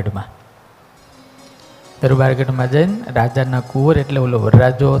દરબારગઢમાં. દરબારગઢમાં જઈને રાજાના કુંવર એટલે ઓલો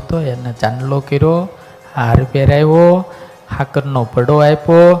વરરાજો હતો એને ચાંદલો કર્યો, હાર પહેરાવ્યો, હાકરનો પડો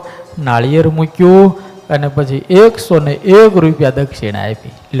આપ્યો, નાળિયેર મૂક્યું અને પછી 101 રૂપિયા દક્ષિણા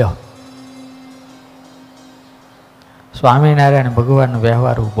આપી. લો સ્વામિનારાયણ ભગવાન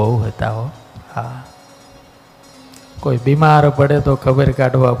વ્યવહારુ બહુ હતા હો. હા, કોઈ બીમાર પડે તો ખબર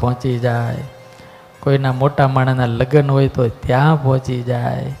કાઢવા પહોંચી જાય, કોઈના મોટા માણસના લગ્ન હોય તો ત્યાં પહોંચી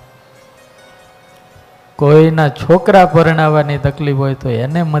જાય, કોઈના છોકરા પરણાવવાની તકલીફ હોય તો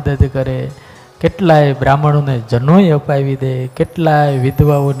એને મદદ કરે, કેટલાય બ્રાહ્મણોને જનોય અપાવી દે, કેટલાય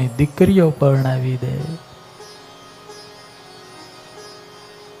વિધવાઓની દીકરીઓ પરણાવી દે,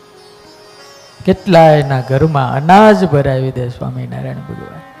 કેટલાયના ઘરમાં અનાજ ભરાવી દે સ્વામિનારાયણ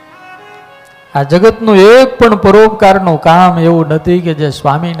ભગવાન. આ જગતનું એક પણ પરોપકારનું કામ એવું નથી કે જે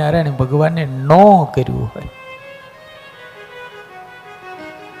સ્વામિનારાયણ ભગવાને ન કર્યું હોય.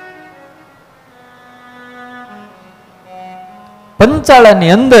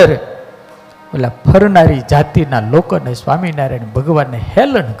 પંચાળાની અંદર ઓલા ફરનારી જાતિના લોકોને સ્વામિનારાયણ ભગવાને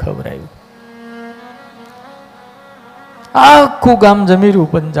હેલન ખવડાવ્યું. આખું ગામ જમી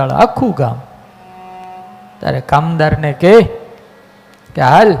રહ્યું, પંચાળા આખું ગામ. તારે કામદારને કે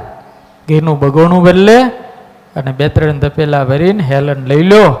હાલ ઘીનું બગોણું બદલે અને 2-3 તપેલા ભરીને હેલન લઈ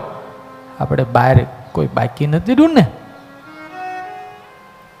લો, આપણે બહાર કોઈ બાકી નથી રહ્યું ને.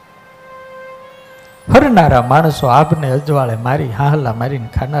 ફરનારા માણસો આપને અજવાળે મારી હાહલા મારીને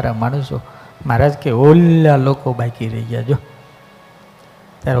ખાનારા માણસો. મહારાજ કે ઓલા લોકો બાકી રહી ગયા. જો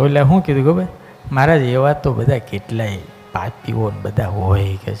ત્યારે ઓલા શું કીધું ખબર? મહારાજ એવા તો બધા કેટલાય પાપીઓ બધા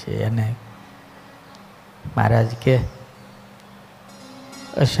હોય કે છે. એને મહારાજ કે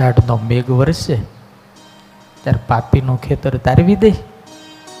અષાઢનો મેઘ વરસે ત્યારે પાપીનું ખેતર તારવી દે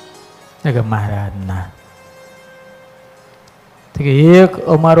કે મહારાજ ના. એક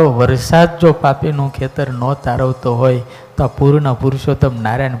અમારો વરસાદ જો પાપીનું ખેતર ન તારવતો હોય તો પૂર્ણ પુરુષોત્તમ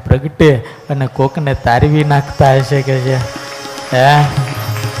નારાયણ પ્રગટે અને કોકને તારવી નાખતા હશે કે છે.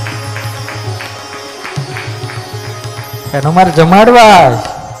 એનો મારે જમાડવા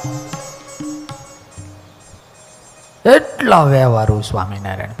એટલા વ્યવહારુ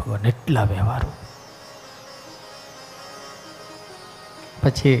સ્વામિનારાયણ ભગવાન, એટલા વ્યવહારુ.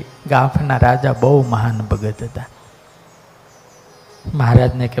 પછી ગાફના રાજા બહુ મહાન ભગત હતા.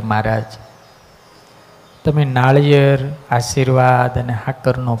 મહારાજને કે મહારાજ તમે નાળિયેર આશીર્વાદ અને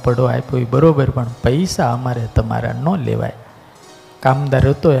હાકરનો પડો આપ્યો બરોબર, પણ પૈસા અમારે તમારા ન લેવાય. કામદાર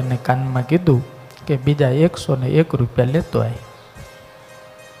હતો એને કાનમાં કીધું કે બીજા 101 રૂપિયા લેતો આય.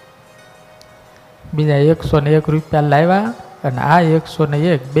 બીજા 101 રૂપિયા લાવ્યા અને આ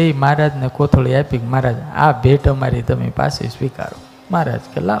 101 બે મહારાજને કોથળી આપી. મહારાજ આ ભેટ અમારી તમે પાસે સ્વીકારો. મહારાજ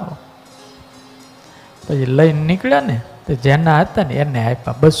કે લાવો. પછી લઈને નીકળ્યા ને તો જેના હતા ને એને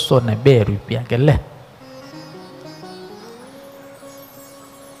આપ્યા 202 રૂપિયા કે લે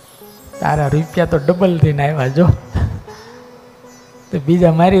તારા રૂપિયા તો ડબલ થઈને આવ્યા. જો તો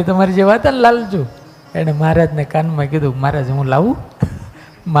બીજા મારી તમારી જેવા હતા ને લાલજુ, એને મહારાજને કાનમાં કીધું મહારાજ હું લાવું?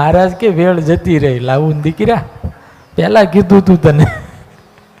 મહારાજ કે વેળ જતી રહી, લાવું ને દીકરા, પેલા કીધું તું તને.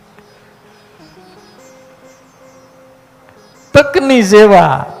 તકની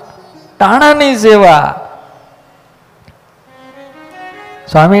સેવા, ટાણાની સેવા.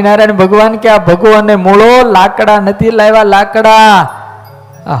 સ્વામિનારાયણ ભગવાન કે આ ભગવાને મૂળો લાકડા નથી લાવ્યા, લાકડા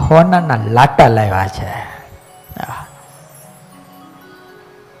આ હોનાના લાટા લાવ્યા છે.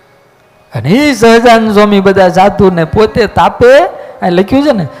 અને એ સહજાનંદ સ્વામી બધા સાધુ ને પોતે તાપે લખ્યું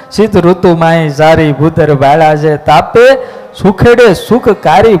છે ને, શીત ઋતુમાં સારી ભૂતર ભાળા છે, તાપે સુખેડે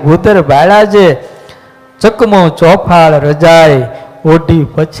સુખકારી ભૂતર ભાળા છે, ચકમો ચોફાળ રજાય ઓઢી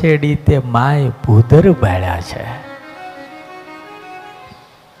પછેડી તે માય ભૂતર ભાળ્યા છે.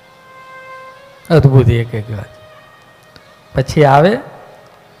 અદભુત એક એક વાત. પછી આવે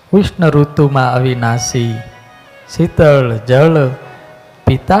ઉષ્ણ ઋતુમાં અવિનાશી શીતળ જળ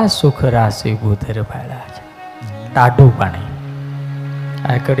પિતા સુખ રાશિ ભૂતર ભાળ્યા છે. ટાઢું પાણી.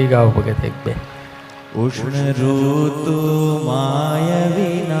 આ કડી ગાવ ભગત એક બે. ઉષ્ણ ઋતુ માય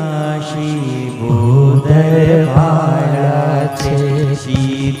વિનાશી ભૂધર ભાળા છે,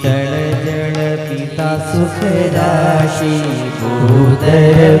 શીતળ જળ પિતા સુખ રાશિ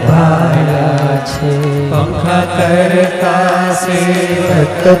ભૂધર ભાળા છે, પંખા કરતા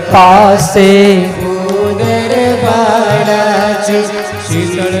સેવક પાસે ભૂધર ભાડા છે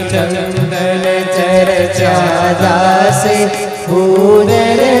શીતળ ચંદન ચર્ચા દાસે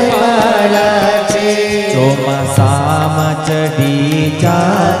ઉદર ભાડા છે ચોમાસામાં ચડી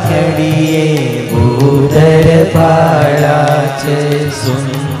ચાખડીએ ઉદર ભાડા છે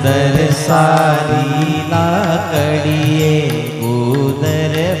સુંદર સારી લાકડીએ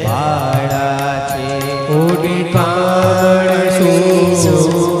ઉદર ભાડા છે ઉડી પાવણ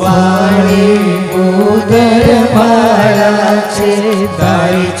સુવાણી ઉદર ભાડા છે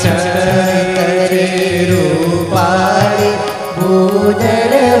ગાય ચરે રૂપાળી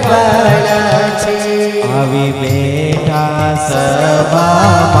ઉદર ભાડા છે આવી બેઠા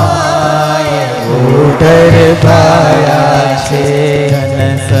સભામાં ઉદર ભાડા છે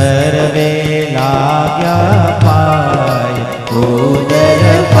ધન સર્વે લાગ્યા પાય ઉદર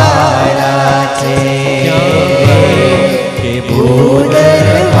ભાડા છે કે ઉદર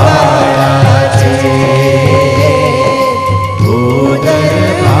ભાડા છે ઉદર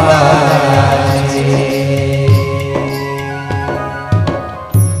ભાડા છે.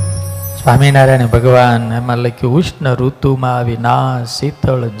 સ્વામિનારાયણ ભગવાન એમાં લખ્યું ઉષ્ણ ઋતુમાં આવી ના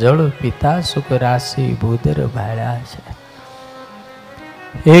શીતળ જળ પિતા સુખ રાશિ ભૂદર ભાડા છે.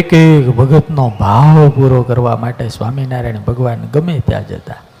 એક એક ભગતનો ભાવ પૂરો કરવા માટે સ્વામિનારાયણ ભગવાન ગમે ત્યાં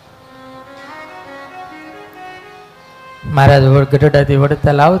જતા. મહારાજ ગઢડાથી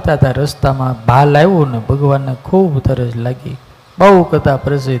વડતાલ આવતા હતા, રસ્તામાં ભાલ આવ્યું ને ભગવાનને ખૂબ તરસ લાગી. બહુ કથા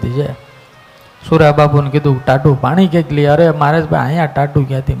પ્રસિદ્ધ છે. સુરા બાબુને કીધું ટાટું પાણી ક્યાંક લઈ. અરે મહારાજ ભાઈ અહીંયા ટાટું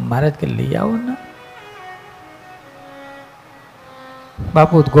ક્યાંથી? મહારાજ કે લઈ આવો ને.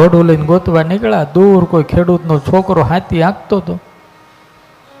 બાપુ ઘોડું લઈને ગોતવા નીકળ્યા. દૂર કોઈ ખેડૂતનો છોકરો હાથી આંકતો હતો.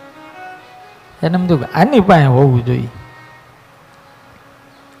 એને એમ થયું આની પાસે હોવું જોઈએ.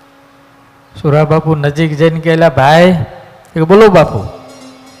 સુરા બાપુ નજીક જઈને કહેલા ભાઈ કે બોલો બાપુ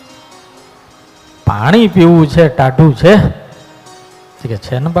પાણી પીવું છે, ટાઢું છે? કે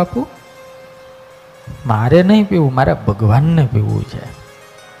છે ને બાપુ, મારે નહીં પીવું, મારા ભગવાનને પીવું છે.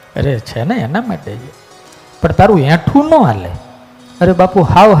 અરે છે ને એના માટે છે, પણ તારું એઠું ન હાલે. અરે બાપુ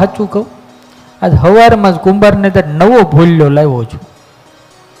હાવ સાચું કહું, આજ સવારમાં જ કુંભારને ત્યાં નવો ભૂલ્યો લાવ્યો છું.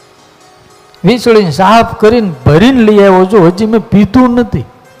 વીસળીને સાફ કરીને ભરીને લઈ આવ્યો છું, હજી મેં પીધું નથી.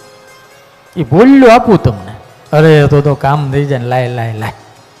 એ ભૂલ્યો આપું તમને. અરે તો કામ થઈ જાય, લાય લાય લાય.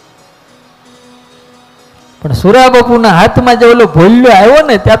 પણ સુરા બાપુના હાથમાં જે ઓલો ભોલ્યો આવ્યો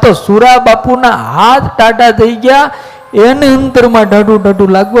ને ત્યાં તો સુરા બાપુના હાથ ટાટા થઈ ગયા. એને અંતરમાં ડાઢું ડાઢું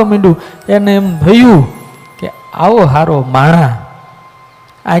લાગવા માંડ્યું. એને એમ થયું કે આવો હારો માણા,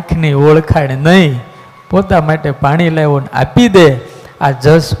 આંખની ઓળખાણ નહીં, પોતા માટે પાણી લાવ્યો ને આપી દે. આ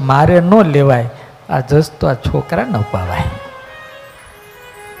જસ મારે ન લેવાય, આ જસ તો આ છોકરા ન પાવાય.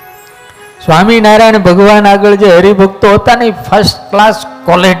 સ્વામિનારાયણ ભગવાન આગળ જે હરિભક્તો હતા ને ફર્સ્ટ ક્લાસ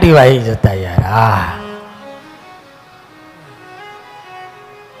ક્વોલિટી વાળી જતા યાર. હા,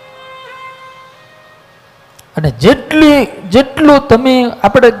 અને જેટલું તમે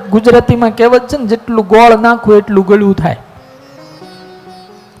આપણે ગુજરાતીમાં કહેવત છે ને, જેટલું ગોળ નાખો એટલું ગળ્યું થાય.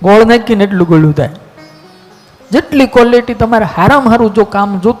 ગોળ નાખીને એટલું ગળ્યું થાય. જેટલી ક્વોલિટી તમારે હારામાં હારું જો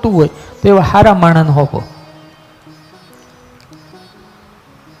કામ જોતું હોય તો એવા હારા માણસ હોપો.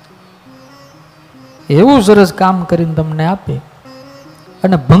 એવું સરસ કામ કરીને તમને આપે.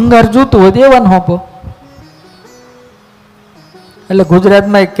 અને ભંગાર જોતું હોય તો એવા હોપો. એટલે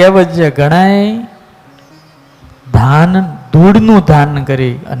ગુજરાતમાં એક કહેવત છે, ઘણાય ધાન ધૂળનું ધાન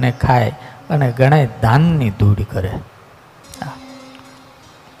કરી અને ખાય અને ઘણા ધાનની ધૂળ કરે.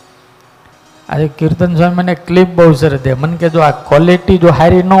 આજે કીર્તન સ્વામી મને ક્લિપ બહુ સરસ દે. મને કે જો આ ક્વોલિટી જો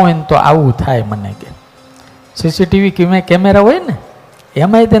સારી ન હોય ને તો આવું થાય. મને કે સીસીટીવી કેમેરા હોય ને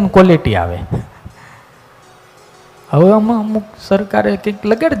એમાંય તેને ક્વોલિટી આવે. હવે આમાં અમુક સરકારે કંઈક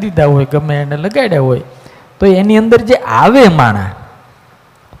લગાડી દીધા હોય, ગમે એને લગાડ્યા હોય, તો એની અંદર જે આવે માણા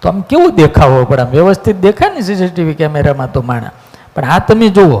તો આમ કેવું દેખાવો પડે, આમ વ્યવસ્થિત દેખાય ને સીસીટીવી કેમેરામાં તો માણા. પણ આ તમે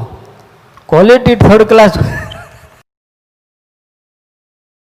જુઓ ક્વોલિટી થર્ડ ક્લાસ.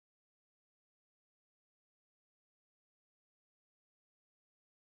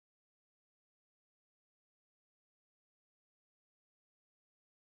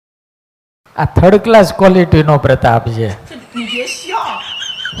 આ થર્ડ ક્લાસ ક્વોલિટીનો પ્રતાપ છે.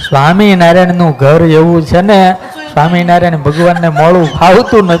 સ્વામિનારાયણનું ઘર એવું છે ને, સ્વામિનારાયણ ભગવાનને મોડું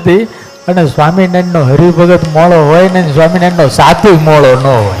ફાવતું નથી. અને સ્વામિનારાયણનો હરિભગત મોળો હોય ને સ્વામિનારાયણનો સાધુ મોળો ન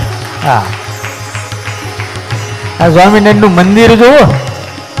હોય. હા, આ સ્વામિનારાયણનું મંદિર જુઓ.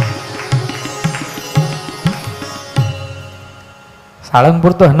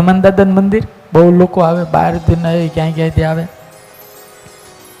 સાળંગપુર તો હનુમાન દાદાનું મંદિર બહુ લોકો આવે, બહારથી ક્યાંયથી આવે.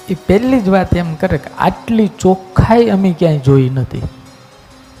 એ પહેલી જ વાત એમ કરે કે આટલી ચોખ્ખાઈ અમે ક્યાંય જોઈ નથી.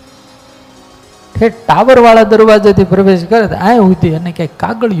 ટાવરવાળા દરવાજેથી પ્રવેશ કરે આ સુધી અને ક્યાંય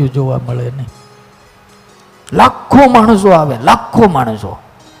કાગળિયું જોવા મળે નહીં. લાખો માણસો આવે, લાખો માણસો.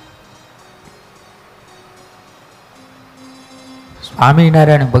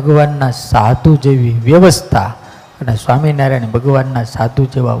 સ્વામિનારાયણ ભગવાનના સાધુ જેવી વ્યવસ્થા અને સ્વામિનારાયણ ભગવાનના સાધુ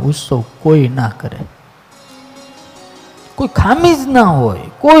જેવા ઉત્સવ કોઈ ના કરે. કોઈ ખામી જ ના હોય,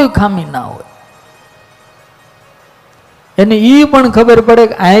 કોઈ ખામી ના હોય. એને એ પણ ખબર પડે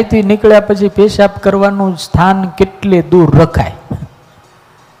કે અહીંથી નીકળ્યા પછી પેશાબ કરવાનું સ્થાન કેટલે દૂર રખાય.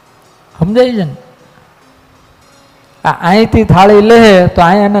 સમજાય છે ને? અહીંથી થાળી લે તો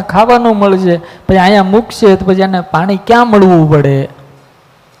અહીંયા ખાવાનું મળશે, પછી અહીંયા મૂકશે તો પછી એને પાણી ક્યાં મળવું પડે.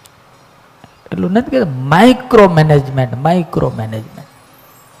 એટલું નથી કે માઇક્રો મેનેજમેન્ટ, માઇક્રો મેનેજમેન્ટ.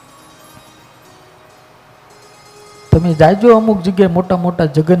 તમે જાજો અમુક જગ્યાએ મોટા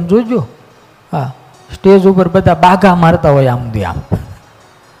મોટા જગન જોજો. હા, સ્ટેજ ઉપર બધા બાઘા મારતા હોય આમ આમ.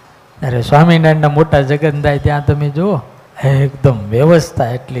 અરે સ્વામિનારાયણના મોટા જગન થાય ત્યાં તમે જુઓ, એકદમ વ્યવસ્થા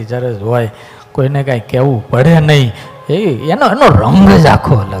એટલી સરસ હોય, કોઈને કાંઈ કહેવું પડે નહીં. એનો રંગ જ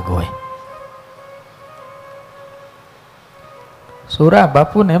આખો અલગ હોય. સુરા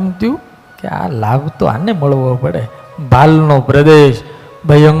બાપુને એમ થયું કે આ લાભ તો આને મળવો પડે. ભાલનો પ્રદેશ,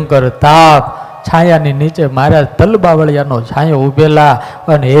 ભયંકર તાપ, છાયાની નીચે મારા તલબાવળિયાનો છાંયો ઉભેલા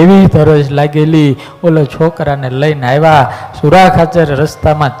અને એવી તરસ લાગેલી. ઓલો છોકરાને લઈને આવ્યા. સુરા ખાચર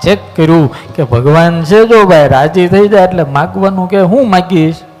રસ્તામાં ચેક કર્યું કે ભગવાન છે જો ભાઈ રાજી થઈ જાય એટલે માગવાનું કે હું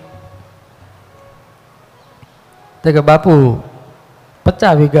માગીશ. તો કે બાપુ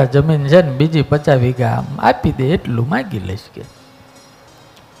 50 વીઘા જમીન છે ને બીજી 50 વીઘા આપી દે એટલું માગી લઈશ કે.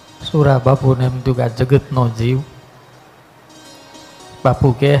 સુરા બાપુને એમ થયું કે આ જગતનો જીવ.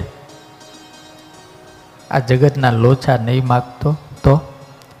 બાપુ કે આ જગતના લોચા નહીં માગતો તો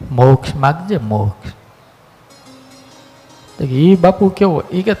મોક્ષ માગજે, મોક્ષ. તો એ બાપુ કેવો,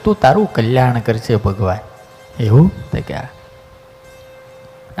 એ કે તું તારું કલ્યાણ કરશે ભગવાન. એવું તો કે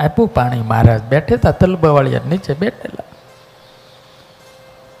આપ્યું પાણી. મહારાજ બેઠે હતા તલબાવાળિયા નીચે બેઠેલા.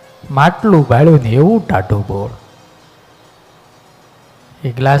 માટલું ભાળ્યું ને એવું ટાઢું બોળ. એ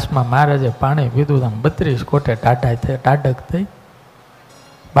ગ્લાસમાં મહારાજે પાણી પીધું, આમ 32 કોટે ટાઢક થઈ.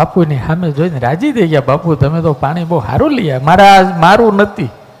 બાપુની સામે જોઈને રાજી થઈ ગયા. બાપુ તમે તો પાણી બહુ સારું લઈ આવ્યા. મારું નથી,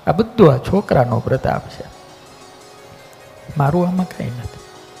 આ બધું આ છોકરાનો પ્રતાપ છે, મારું આમાં કઈ નથી.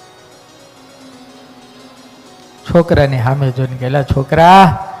 છોકરાની સામે જોઈને ગયેલા, છોકરા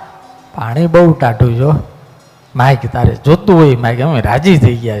પાણી બહુ ટાઢું જો, માઈક તારે જોતું હોય માઈક, અમે રાજી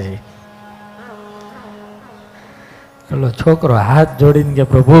થઈ ગયા છીએ. પેલો છોકરો હાથ જોડીને કે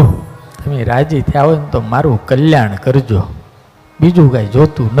પ્રભુ તમે રાજી થયા હોય ને તો મારું કલ્યાણ કરજો, બીજું કાંઈ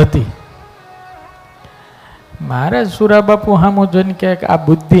જોતું નથી. મહારાજ સુરા બાપુ સામું જોઈને કે આ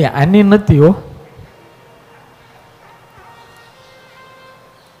બુદ્ધિ આની નથી હો.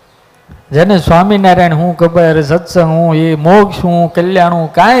 જેને સ્વામિનારાયણ હું ખબર, સત્સંગ હું, એ મોક્ષ હું, કલ્યાણ હું,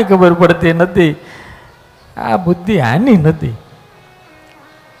 કાંઈ ખબર પડતી નથી. આ બુદ્ધિ આની નથી.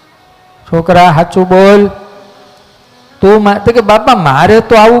 છોકરા સાચું બોલ. તું તો કે બાપા મારે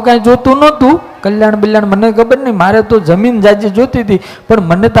તો આવું કાંઈ જોતું નહોતું, કલ્યાણ બિલ્યાણ મને ખબર નહીં, મારે તો જમીન જાજી જોતી હતી, પણ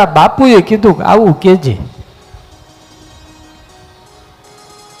મને તો બાપુએ કીધું કે આવું કેજે.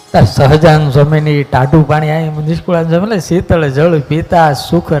 સહજાન સ્વામીની ટાઢું પાણી આવી નિષ્કુળાન સ્વામી શીતળ જળ પીતા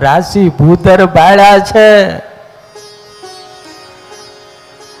સુખ રાશિ ભૂતર બાળ્યા છે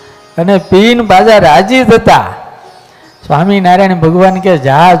અને પીન બાજા રાજી થતા. સ્વામિનારાયણ ભગવાન કે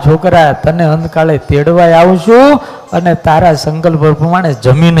જા છોકરા તને અંતકાળે તેડવાય આવશું અને તારા સંકલ્પ પ્રમાણે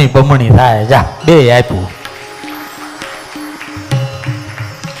જમીન બમણી થાય. જા બે આપ્યું.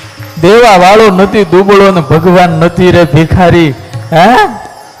 દેવા વાળો નથી દુબળો ને ભગવાન નથી રે ભિખારી. હે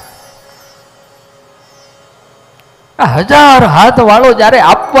 1000 હાથ વાળો જયારે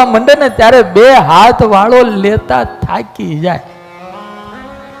આપવા માંડે ને ત્યારે 2 હાથ વાળો લેતા થાકી જાય.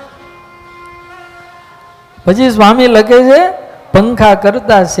 પછી સ્વામી લખે છે પંખા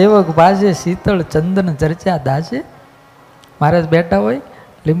કરતા સેવક પાસે શીતળ ચંદન ચર્ચા દાસે. મહારાજ બેઠા હોય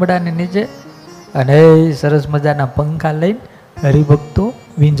લીમડાની નીચે અને સરસ મજાના પંખા લઈને હરિભક્તો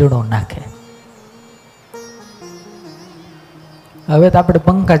વીંજણો નાખે. હવે તો આપણે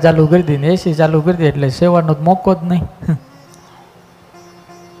પંખા ચાલુ કરી દઈએ, એસી ચાલુ કરી દઈએ એટલે સેવાનો મોકો જ નહીં.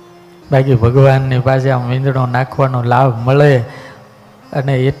 બાકી ભગવાનની પાસે આમ વીંજણો નાખવાનો લાભ મળે.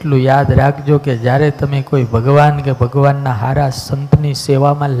 અને એટલું યાદ રાખજો કે જ્યારે તમે કોઈ ભગવાન કે ભગવાનના હારા સંતની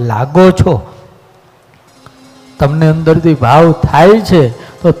સેવામાં લાગો છો, તમને અંદરથી ભાવ થાય છે,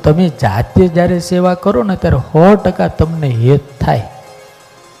 તો તમે જાતે જ્યારે સેવા કરો ને ત્યારે 100% તમને હેત થાય.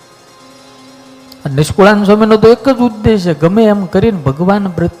 નિષ્કુળાનંદ સ્વામીનો તો એક જ ઉદ્દેશ છે, ગમે એમ કરીને ભગવાન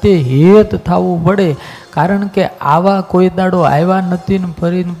પ્રત્યે હેત થવું પડે. કારણ કે આવા કોઈ દાડો આવ્યા નથી ને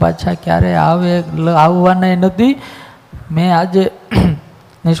ફરીને પાછા ક્યારે આવવાના નથી. મેં આજે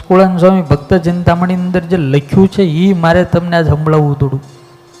નિષ્કુળાનંદ સ્વામી ભક્ત ચિંતામણીની અંદર જે લખ્યું છે એ મારે તમને આજ સંભળાવવું થોડું.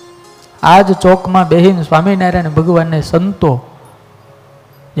 આજ ચોકમાં બેહીને સ્વામિનારાયણ ભગવાનને સંતો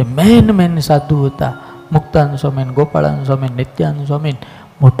જે મેન સાધુ હતા, મુક્તાનંદ સ્વામી, ગોપાળાનંદ સ્વામી, નિત્યાનંદ સ્વામી,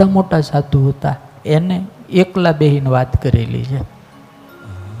 મોટા મોટા સાધુ હતા, એને એકલા બેહીને વાત કરેલી છે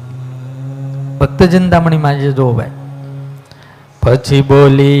ભક્ત ચિંતામણીમાં. જે જો ભાઈ પછી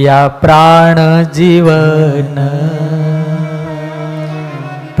બોલિયા પ્રાણ જીવન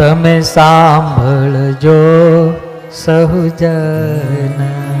તમે સાંભળજો સહજન,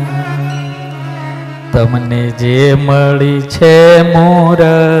 તમને જે મળી છે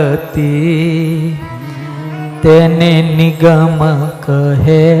મૂર્તિ તેને નિગમ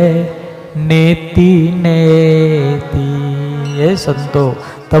કહે નેતિ નેતિ. એ સંતો,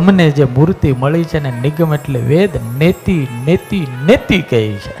 તમને જે મૂર્તિ મળી છે ને નિગમ એટલે વેદ, નેતિ નેતિ નેતિ કહે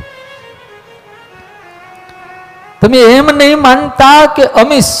છે. તમે એમ નહીં માનતા કે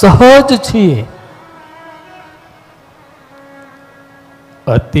અમે સહજ છીએ.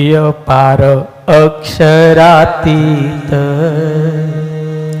 અતિ અપાર અક્ષરાતીત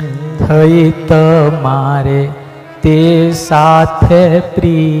થઈ તમારે તે સાથે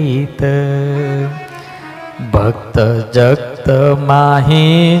પ્રીત. ભક્ત જગત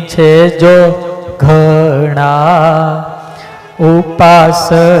માહી છે જો ઘણા,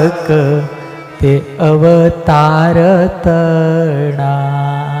 ઉપાસક તે અવતાર તણા.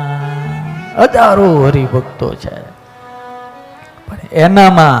 હજારો હરિભક્તો છે, પણ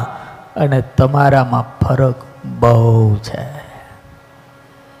એનામાં અને તમારામાં ફરક બહુ છે.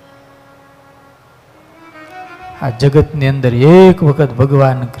 આ જગતની અંદર એક વખત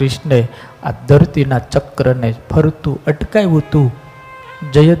ભગવાન કૃષ્ણે આ ધરતીના ચક્રને ફરતું અટકાવ્યું હતું,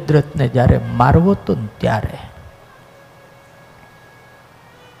 જયદ્રથને જ્યારે મારવો તો ત્યારે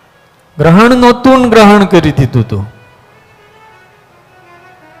ગ્રહણ નહોતું, ગ્રહણ કરી દીધું હતું.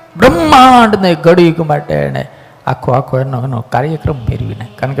 બ્રહ્માંડને ઘડીક માટે એને આખો એનો કાર્યક્રમ ફેરવી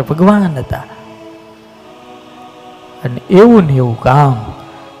નાખ્યો, કારણ કે ભગવાન હતા. અને એવું ને એવું કામ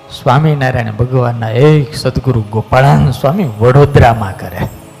સ્વામિનારાયણ ભગવાનના એક સદગુરુ ગોપાળાનંદ સ્વામી વડોદરામાં કરે.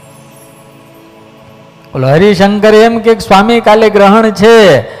 બોલો હરિશંકર એમ કે સ્વામી કાલે ગ્રહણ છે.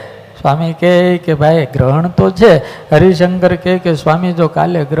 સ્વામી કે ભાઈ ગ્રહણ તો છે. હરિશંકર કે સ્વામી જો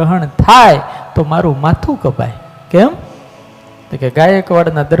કાલે ગ્રહણ થાય તો મારું માથું કપાય. કેમ? તો કે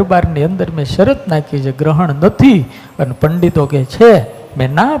ગાયકવાડના દરબારની અંદર મેં શરત નાખી છે ગ્રહણ નથી, અને પંડિતો કે છે, મેં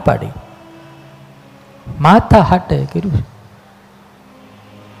ના પાડી. માથા હાટે કર્યું.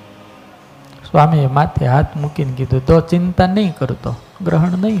 સ્વામીએ માથે હાથ મૂકીને કીધું તો ચિંતા નહીં કરતો,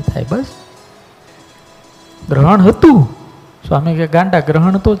 ગ્રહણ નહીં થાય. બસ ગ્રહણ હતું. સ્વામી કે ગાંડા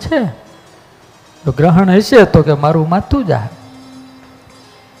ગ્રહણ તો છે, તો ગ્રહણ હશે તો કે મારું માથું જાય.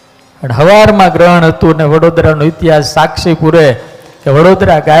 હવારમાં ગ્રહણ હતું ને વડોદરાનો ઇતિહાસ સાક્ષી પૂરે કે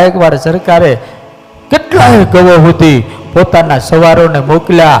વડોદરા ગાયકવાડ સરકારે કેટલાય ગવો સુધી પોતાના સવારોને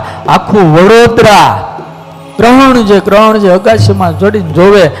મોકલ્યા. આખું વડોદરા ગ્રહણ છે અગાશીમાં ચડીને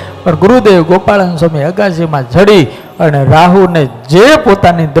જોવે, પણ ગુરુદેવ ગોપાળાનંદ સ્વામી અગાશીમાં ચડી અને રાહુને જે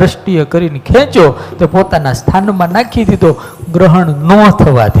પોતાની દ્રષ્ટિએ કરીને ખેંચ્યો તે પોતાના સ્થાનમાં નાખી દીધો, ગ્રહણ ન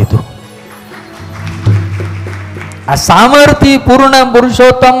થવા દીધું. આ સામર્થ્ય પૂર્ણ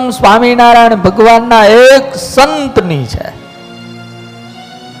પુરુષોત્તમ સ્વામિનારાયણ ભગવાનના એક સંતની છે.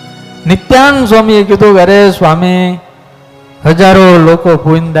 નિત્યાનંદ સ્વામીએ કીધું અરે સ્વામી, હજારો લોકો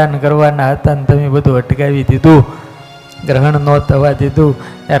પુણ્યદાન કરવાના હતા ને તમે બધું અટકાવી દીધું, ગ્રહણ ન થવા દીધું.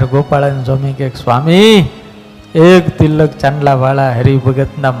 ત્યારે ગોપાળાનંદ સ્વામી કે સ્વામી, એક તિલક ચાંદલા વાળા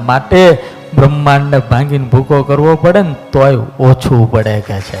હરિભગતના માટે બ્રહ્માંડને ભાંગીને ભૂકો કરવો પડે ને તોય ઓછું પડે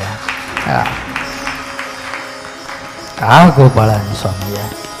કે છે. આ ગોપાળાનંદ સ્વામી.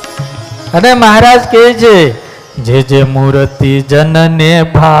 અને મહારાજ કહે છે જે મૂર્તિ જનને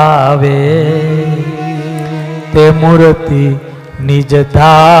ભાવે તે મૂર્તિ નિજ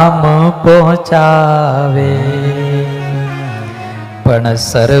ધામ પહોંચાવે, પણ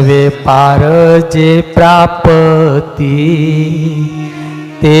સર્વે પાર જે પ્રાપ્તિ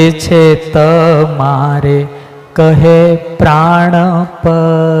તે છે તમારે કહે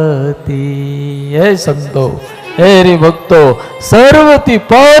પ્રાણપતિ. હે સંતો, હે હરિભક્તો, સર્વથી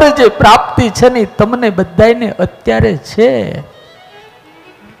પર જે પ્રાપ્તિ છે ને તમને બધાને અત્યારે છે.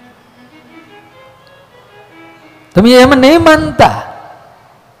 તમે એમ નહીં માનતા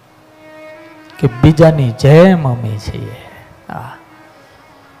કે બીજાની જેમ અમે છીએ.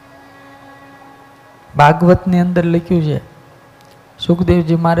 ભાગવતની અંદર લખ્યું છે,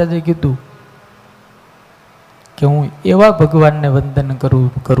 સુખદેવજી મહારાજે કીધું કે હું એવા ભગવાનને વંદન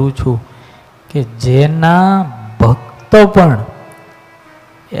કરું છું કે જેના ભક્તો પણ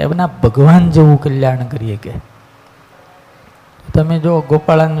એમના ભગવાન જેવું કલ્યાણ કરીએ. કે તમે જો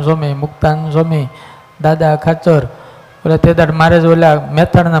ગોપાળાન સ્વામી, મુક્તાન સ્વામી, દાદા ખાચર, ઓલા તેદાર મહારાજ ઓલા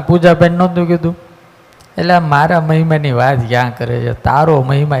મેથાણના પૂજાભાઈ નહોતું કીધું, એટલે મારા મહિમાની વાત ક્યાં કરે છે? તારો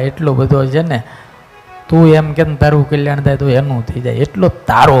મહિમા એટલો બધો છે ને, તું એમ કે તારું કલ્યાણ થાય તો એનું થઈ જાય, એટલો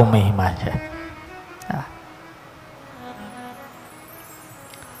તારો મહિમા છે.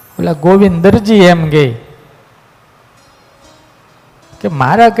 ઓલા ગોવિંદ દરજી એમ ગઈ કે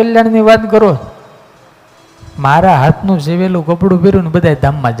મારા કલ્યાણની વાત કરો, મારા હાથનું સીવેલું કપડું પહેર્યું ને બધા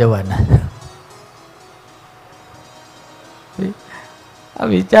ધામમાં જવાના. આ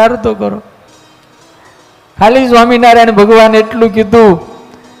વિચાર તો કરો. ખાલી સ્વામિનારાયણ ભગવાન એટલું કીધું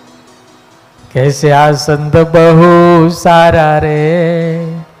કે આ સંત બહુ સારા રે,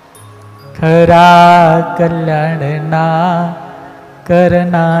 ખરા કલ્યાણના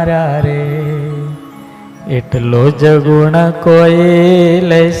કરનારા રે, એટલો જ ગુણ કોઈ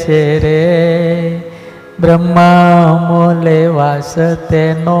લેશે રે, બ્રહ્મા મોલે વાસ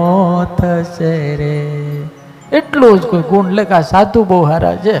તેનો થશે રે. એટલો જ કોઈ ગુણ લેખા સાધુ બહુ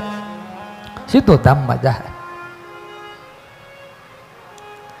સારા છે, સીધો ધામમાં જાય.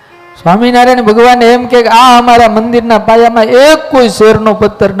 સ્વામિનારાયણ ભગવાન એમ કે આ અમારા મંદિરના પાયામાં એક કોઈ શેરનો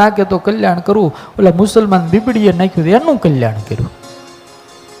પથ્થર નાખે તો કલ્યાણ કરવું. ઓલા મુસલમાન બીબડીએ નાખ્યું એનું કલ્યાણ કર્યું.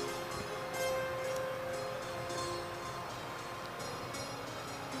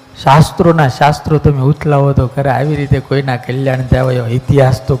 શાસ્ત્રો તમે ઉથલાવો તો ખરા, આવી રીતે કોઈના કલ્યાણ થયા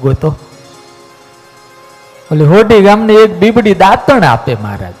ઇતિહાસ તો ગોતો. ઓલી હોડી ગામની એક બીબડી દાંતણ આપે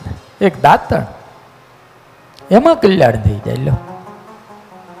મહારાજને, એક દાંતણ, એમાં કલ્યાણ થઈ જાય. લો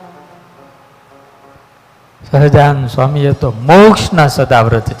સહજાનંદ સ્વામીએ તો મોક્ષના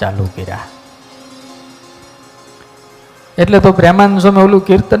સદાવ્રત ચાલુ કર્યા. એટલે તો પ્રેમાનંદ સ્વામી ઓલું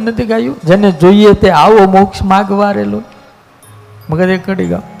કીર્તન નથી ગાયું, જેને જોઈએ તે આવો મોક્ષ માગવારેલો, મગજ કડી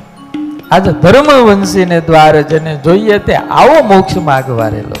ગામ. આજે ધર્મવંશી ને દ્વાર જેને જોઈએ તે આવો મોક્ષ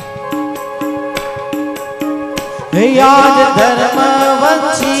માગવારેલો. આજ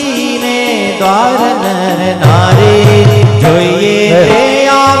ધર્મવંશી ને દ્વાર નર નારી, જોઈએ તે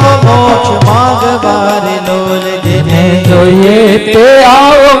આવો મોક્ષ માગવારેલો. જેને જોઈએ તે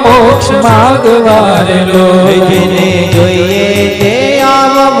આવો મોક્ષ માગવારેલો, જેને જોઈએ તે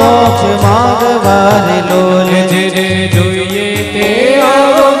આવો મોક્ષ માગવારેલો. જેને જોઈએ તે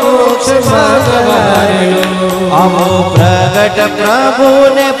આવો મોક્ષ માગવારેલો. આવો પ્રગટ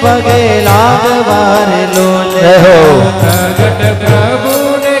પ્રભુને પગે લાગવારેલો. પ્રગટ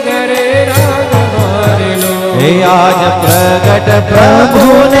પ્રભુને ઘરે લાગવારેલો. આજ પ્રગટ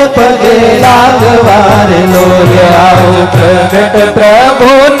પ્રભુને પગે લાગવારેલો. આવો પ્રગટ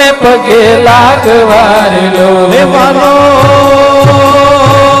પ્રભુને પગે લાગવારેલો. વાલો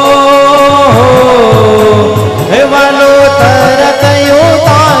વાલો તરત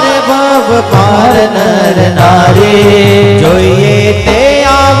તારે ભવ પાર નર નારી, જોઈએ તે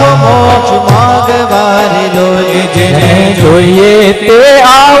આવો મોક્ષ માગવારેલો. જેને જોઈએ તે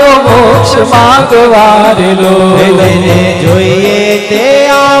આવો મોક્ષ માગવારેલો. જેને જોઈએ તે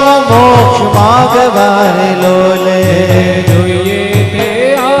આવો મોક્ષ માગવારેલો. જોઈએ તે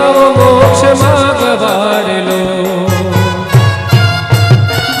આવો મોક્ષ માગવારેલો.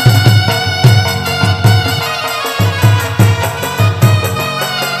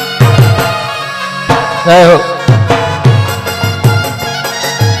 જય હો.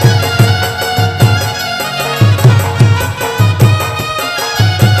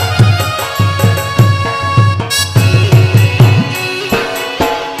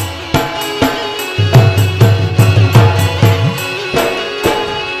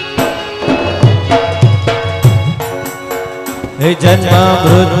 જન્મ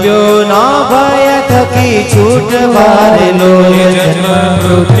મૃત્યુના ભય થકી છૂટવારેલો. જન્મ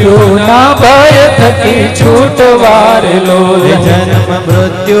મૃત્યુના ભય થકી છૂટવારેલો. જન્મ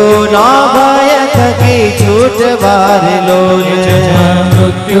મૃત્યુના ભય થકી છૂટવારેલો. જન્મ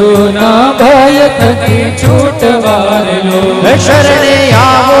મૃત્યુના ભય થકી છૂટવારેલો. શરણે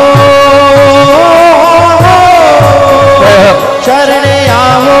આવો, શરણે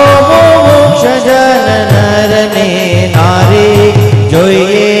આવો મોક્ષ જન નર ને નારી,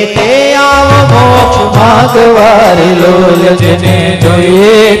 જોઈએ તે આવો મોક્ષ માગવારેલો. જેને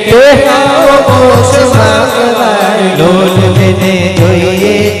જોઈએ તે આવો મોક્ષ માગવારેલો. જેને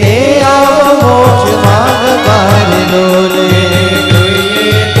જોઈએ તે આવો મોક્ષ માગવારેલો. જોઈએ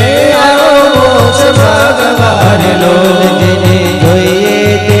તે આવો મોક્ષ માગવારેલો. જેને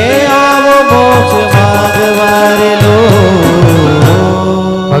જોઈએ તે આવો મોક્ષ માગવારેલો.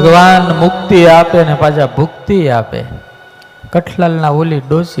 ભગવાન મુક્તિ આપે ને પાછા ભુક્તિ આપે. કઠલાલના ઓલી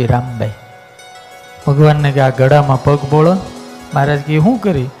ડોસી રામબાઈ ભગવાનને કે આ ગળામાં પગ બોળો. મહારાજ કે શું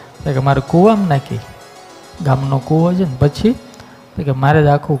કરી? કે મારે કૂવામાં નાખી, ગામનો કૂવો છે ને. પછી કે મહારાજ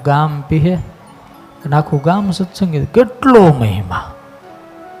આખું ગામ પીહે અને આખું ગામ સત્સંગી. કેટલો મહિમા!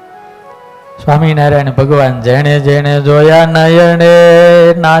 સ્વામિનારાયણ ભગવાન જેણે જેણે જોયા નયણે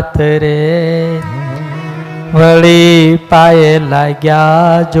નાથ રે, વળી પાયે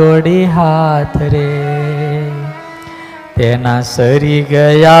લાગ્યા જોડી હાથ રે, તેના સરી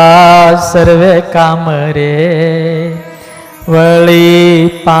ગયા સર્વે કામ રે, વળી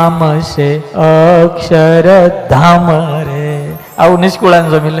પામશે અક્ષર ધામ રે. આવું નિષ્કુળાન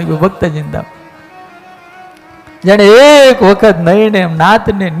સ્વામી લખ્યું ભક્ત ચિંતા. જેને એક વખત નયને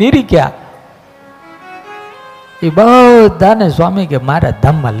નાથને નિરીખ્યા એ બધાને સ્વામી કે મારા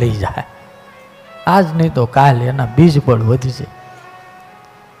ધામમાં લઈ જાય. આજ નહીં તો કાલ એના બીજ પણ વધશે.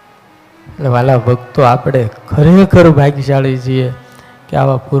 એટલે વાલા ભક્તો, આપણે ખરેખર ભાગ્યશાળી છીએ કે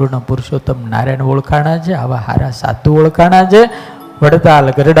આવા પૂર્ણ પુરુષોત્તમ નારાયણ ઓળખાણા છે, આવા હારા સાધુ ઓળખાણા છે. વડતાલ,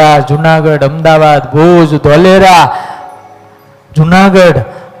 ગઢડા, જુનાગઢ, અમદાવાદ, ભુજ, ધોલેરા, જુનાગઢ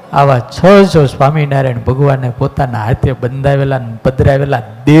આવા છ સ્વામિનારાયણ ભગવાને પોતાના હાથે બંધાવેલા પધરાવેલા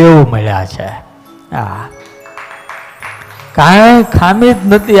દેવ મળ્યા છે. આ કાંઈ ખામી જ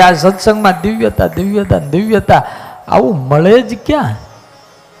નથી. આ સત્સંગમાં દિવ્યતા દિવ્યતા દિવ્યતા. આવું મળે જ ક્યાં?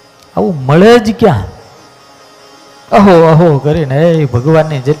 આવું મળે જ ક્યાં? અહો અહો કરીને એ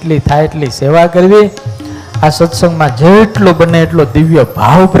ભગવાનની જેટલી થાય એટલી સેવા કરવી. આ સત્સંગમાં જેટલો બને એટલો દિવ્ય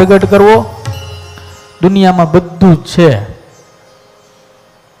ભાવ પ્રગટ કરવો. દુનિયામાં બધું જ છે,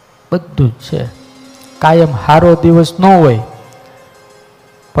 બધું જ છે. કાયમ હારો દિવસ ન હોય,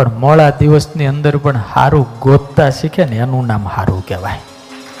 પણ મોડા દિવસની અંદર પણ હારું ગોતતા શીખે ને એનું નામ હારું કહેવાય.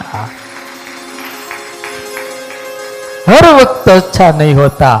 હર વક્ત અચ્છા નહીં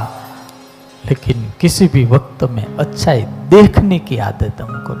હોતા, लेकिन किसी भी वक्त में अच्छाई देखने की आदत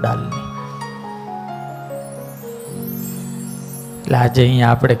हमको डालनी. એટલે આજે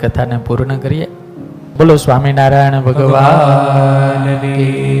અહીંયા આપણે કથાને પૂર્ણ કરીએ. બોલો સ્વામિનારાયણ ભગવાનની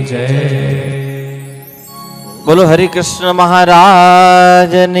જય. બોલો હરિકૃષ્ણ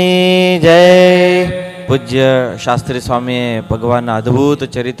મહારાજની જય. પૂજ્ય શાસ્ત્રી સ્વામીએ ભગવાનના અદ્ભુત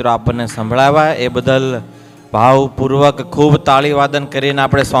ચરિત્રો આપણને સંભળાવ્યા એ બદલ ભાવપૂર્વક ખૂબ તાળી વાદન કરીને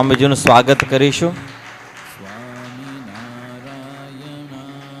આપણે સ્વામીજીનું સ્વાગત કરીશું.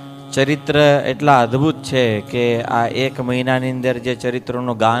 ચરિત્ર એટલા અદ્ભુત છે કે આ એક મહિનાની અંદર જે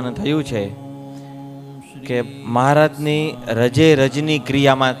ચરિત્રોનું ગાન થયું છે કે મહારાજની રજે રજની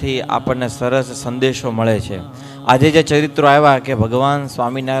ક્રિયામાંથી આપણને સરસ સંદેશો મળે છે. આજે જે ચરિત્રો આવ્યા કે ભગવાન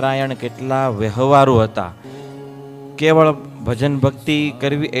સ્વામિનારાયણ કેટલા વ્યવહારુ હતા. કેવળ ભજન ભક્તિ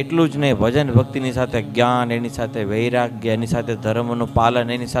કરવી એટલું જ નહીં, ભજન ભક્તિની સાથે જ્ઞાન, એની સાથે વૈરાગ્ય, એની સાથે ધર્મનું પાલન,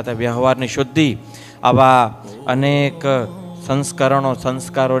 એની સાથે વ્યવહારની શુદ્ધિ, આવા અનેક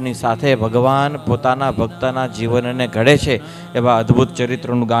સંસ્કારોની સાથે ભગવાન પોતાના ભક્તના જીવનને ઘડે છે. એવા અદ્ભુત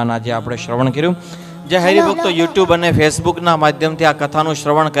ચરિત્રોનું ગાન આજે આપણે શ્રવણ કર્યું. જે હરિભક્તો યુટ્યુબ અને ફેસબુકના માધ્યમથી આ કથાનું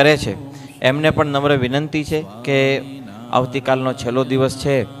શ્રવણ કરે છે એમને પણ નમ્ર વિનંતી છે કે આવતીકાલનો છેલ્લો દિવસ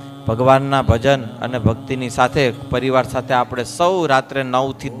છે. ભગવાનના ભજન અને ભક્તિની સાથે પરિવાર સાથે આપણે સૌ રાત્રે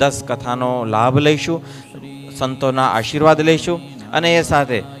 9 થી 10 કથાનો લાભ લઈશું, સંતોના આશીર્વાદ લઈશું અને એ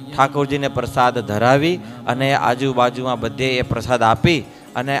સાથે ઠાકોરજીને પ્રસાદ ધરાવી અને આજુબાજુમાં બધે એ પ્રસાદ આપી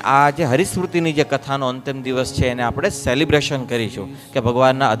અને આ જે હરિસ્મૃતિની જે કથાનો અંતિમ દિવસ છે એને આપણે સેલિબ્રેશન કરીશું કે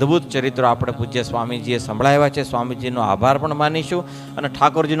ભગવાનના અદ્ભુત ચરિત્રો આપણે પૂજ્ય સ્વામીજીએ સંભળાવ્યા છે. સ્વામીજીનો આભાર પણ માનીશું અને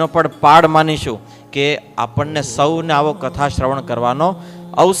ઠાકોરજીનો પણ પાડ માનીશું કે આપણને સૌને આવો કથા શ્રવણ કરવાનો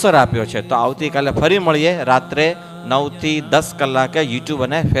અવસર આપ્યો છે. તો આવતીકાલે ફરી મળીએ રાત્રે 9 થી 10 કલાકે યુટ્યુબ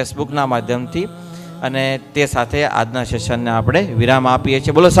અને ફેસબુકના માધ્યમથી. અને તે સાથે આજના સેશનને આપણે વિરામ આપીએ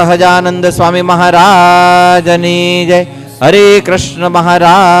છીએ. બોલો સહજાનંદ સ્વામી મહારાજની જય. હરે કૃષ્ણ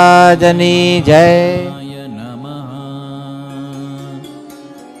મહારાજની જય.